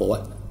solo for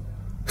what?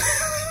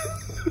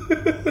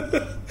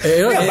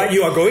 You know, but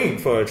you are going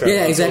for a travel.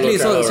 Yeah, exactly.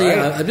 Travel, so right?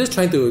 yeah, I'm just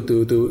trying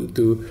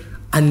to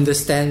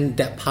understand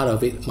that part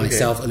of it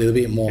myself a little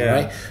bit more,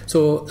 right?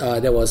 So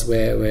that was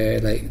where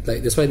like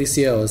that's why this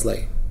year I was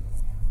like,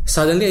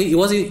 suddenly it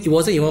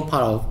wasn't even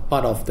part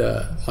of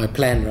my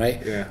plan,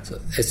 right? Yeah. So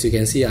as you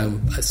can see,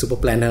 I'm a super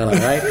planner,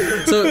 right?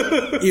 So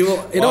you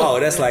know, wow,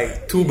 that's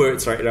like 2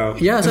 birds right now.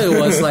 Yeah. So it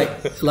was like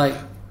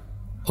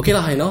okay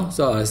lah, you know.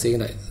 So I was saying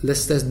like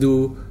let's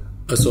do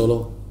a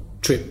solo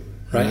trip,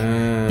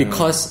 right?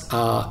 Because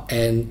I've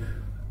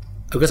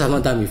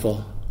not done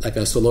before, like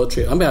a solo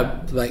trip. I mean,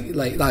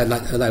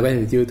 I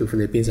went with you to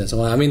Philippines and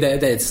so on. I mean,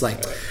 that's like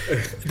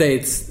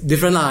that's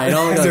different lah, you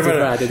know. It's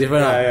different. They're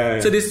different. Yeah.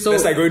 So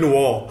it's like going to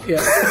war.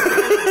 Yeah.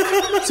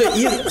 so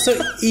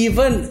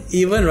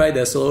even right,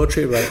 the solo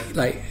trip, right,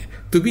 like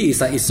to me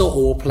it's like it's so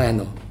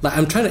overplanned. Like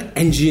I'm trying to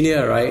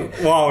engineer, right?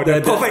 Wow,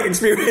 the perfect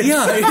experience.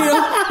 Yeah, you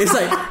know, it's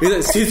like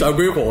since I'm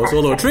going for a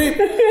solo trip,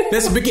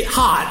 let's make it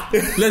hard.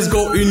 Let's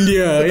go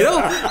India. You know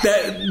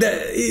that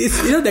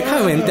it's, you know, that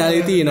kind of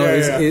mentality. You know,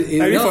 I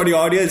mean, for the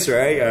audience,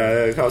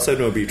 right? Carlson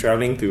will be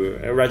traveling to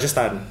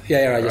Rajasthan.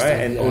 Rajasthan,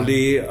 right? And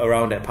only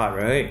around that part,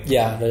 right?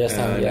 Yeah,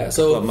 Rajasthan.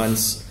 So couple of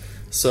months.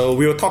 So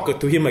we'll talk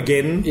to him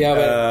again.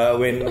 Yeah,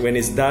 when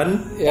it's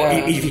done, or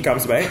if he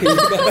comes back.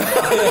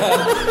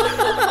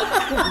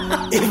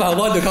 If I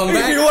want to come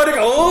back. If you want to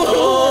go.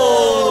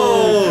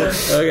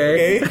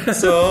 Okay.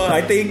 So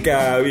I think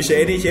we should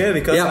end it here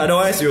because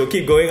otherwise we'll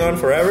keep going on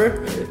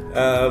forever.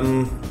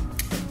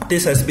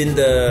 This has been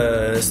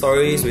the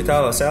Stories We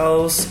Tell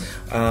Ourselves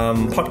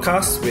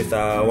podcast with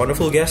our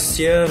wonderful guest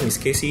here, Miss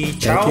Cassey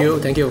Chow.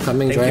 Thank you for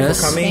coming.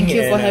 Thank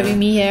you for having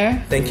me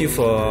here. Thank you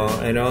for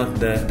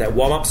that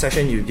warm up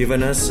session you've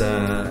given us.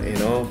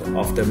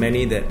 Of the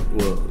many that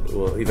will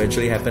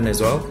eventually happen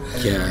as well.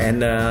 Yeah.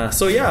 And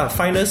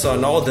find us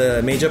on all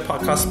the major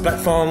podcast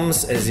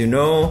platforms. As you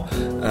know,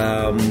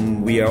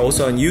 we are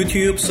also on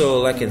YouTube. So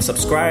like and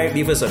subscribe,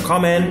 leave us a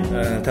comment,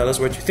 tell us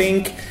what you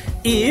think.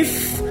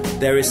 If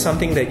there is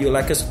something that you'd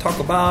like us to talk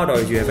about, or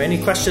if you have any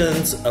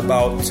questions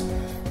about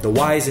the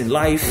whys in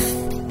life,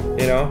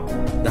 you know,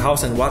 the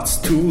hows and whats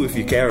too, if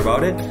you care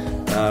about it,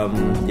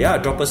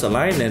 drop us a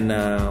line and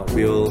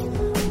we'll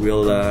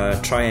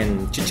try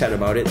and chit chat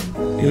about it,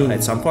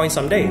 at some point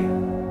someday.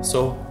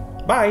 So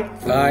bye.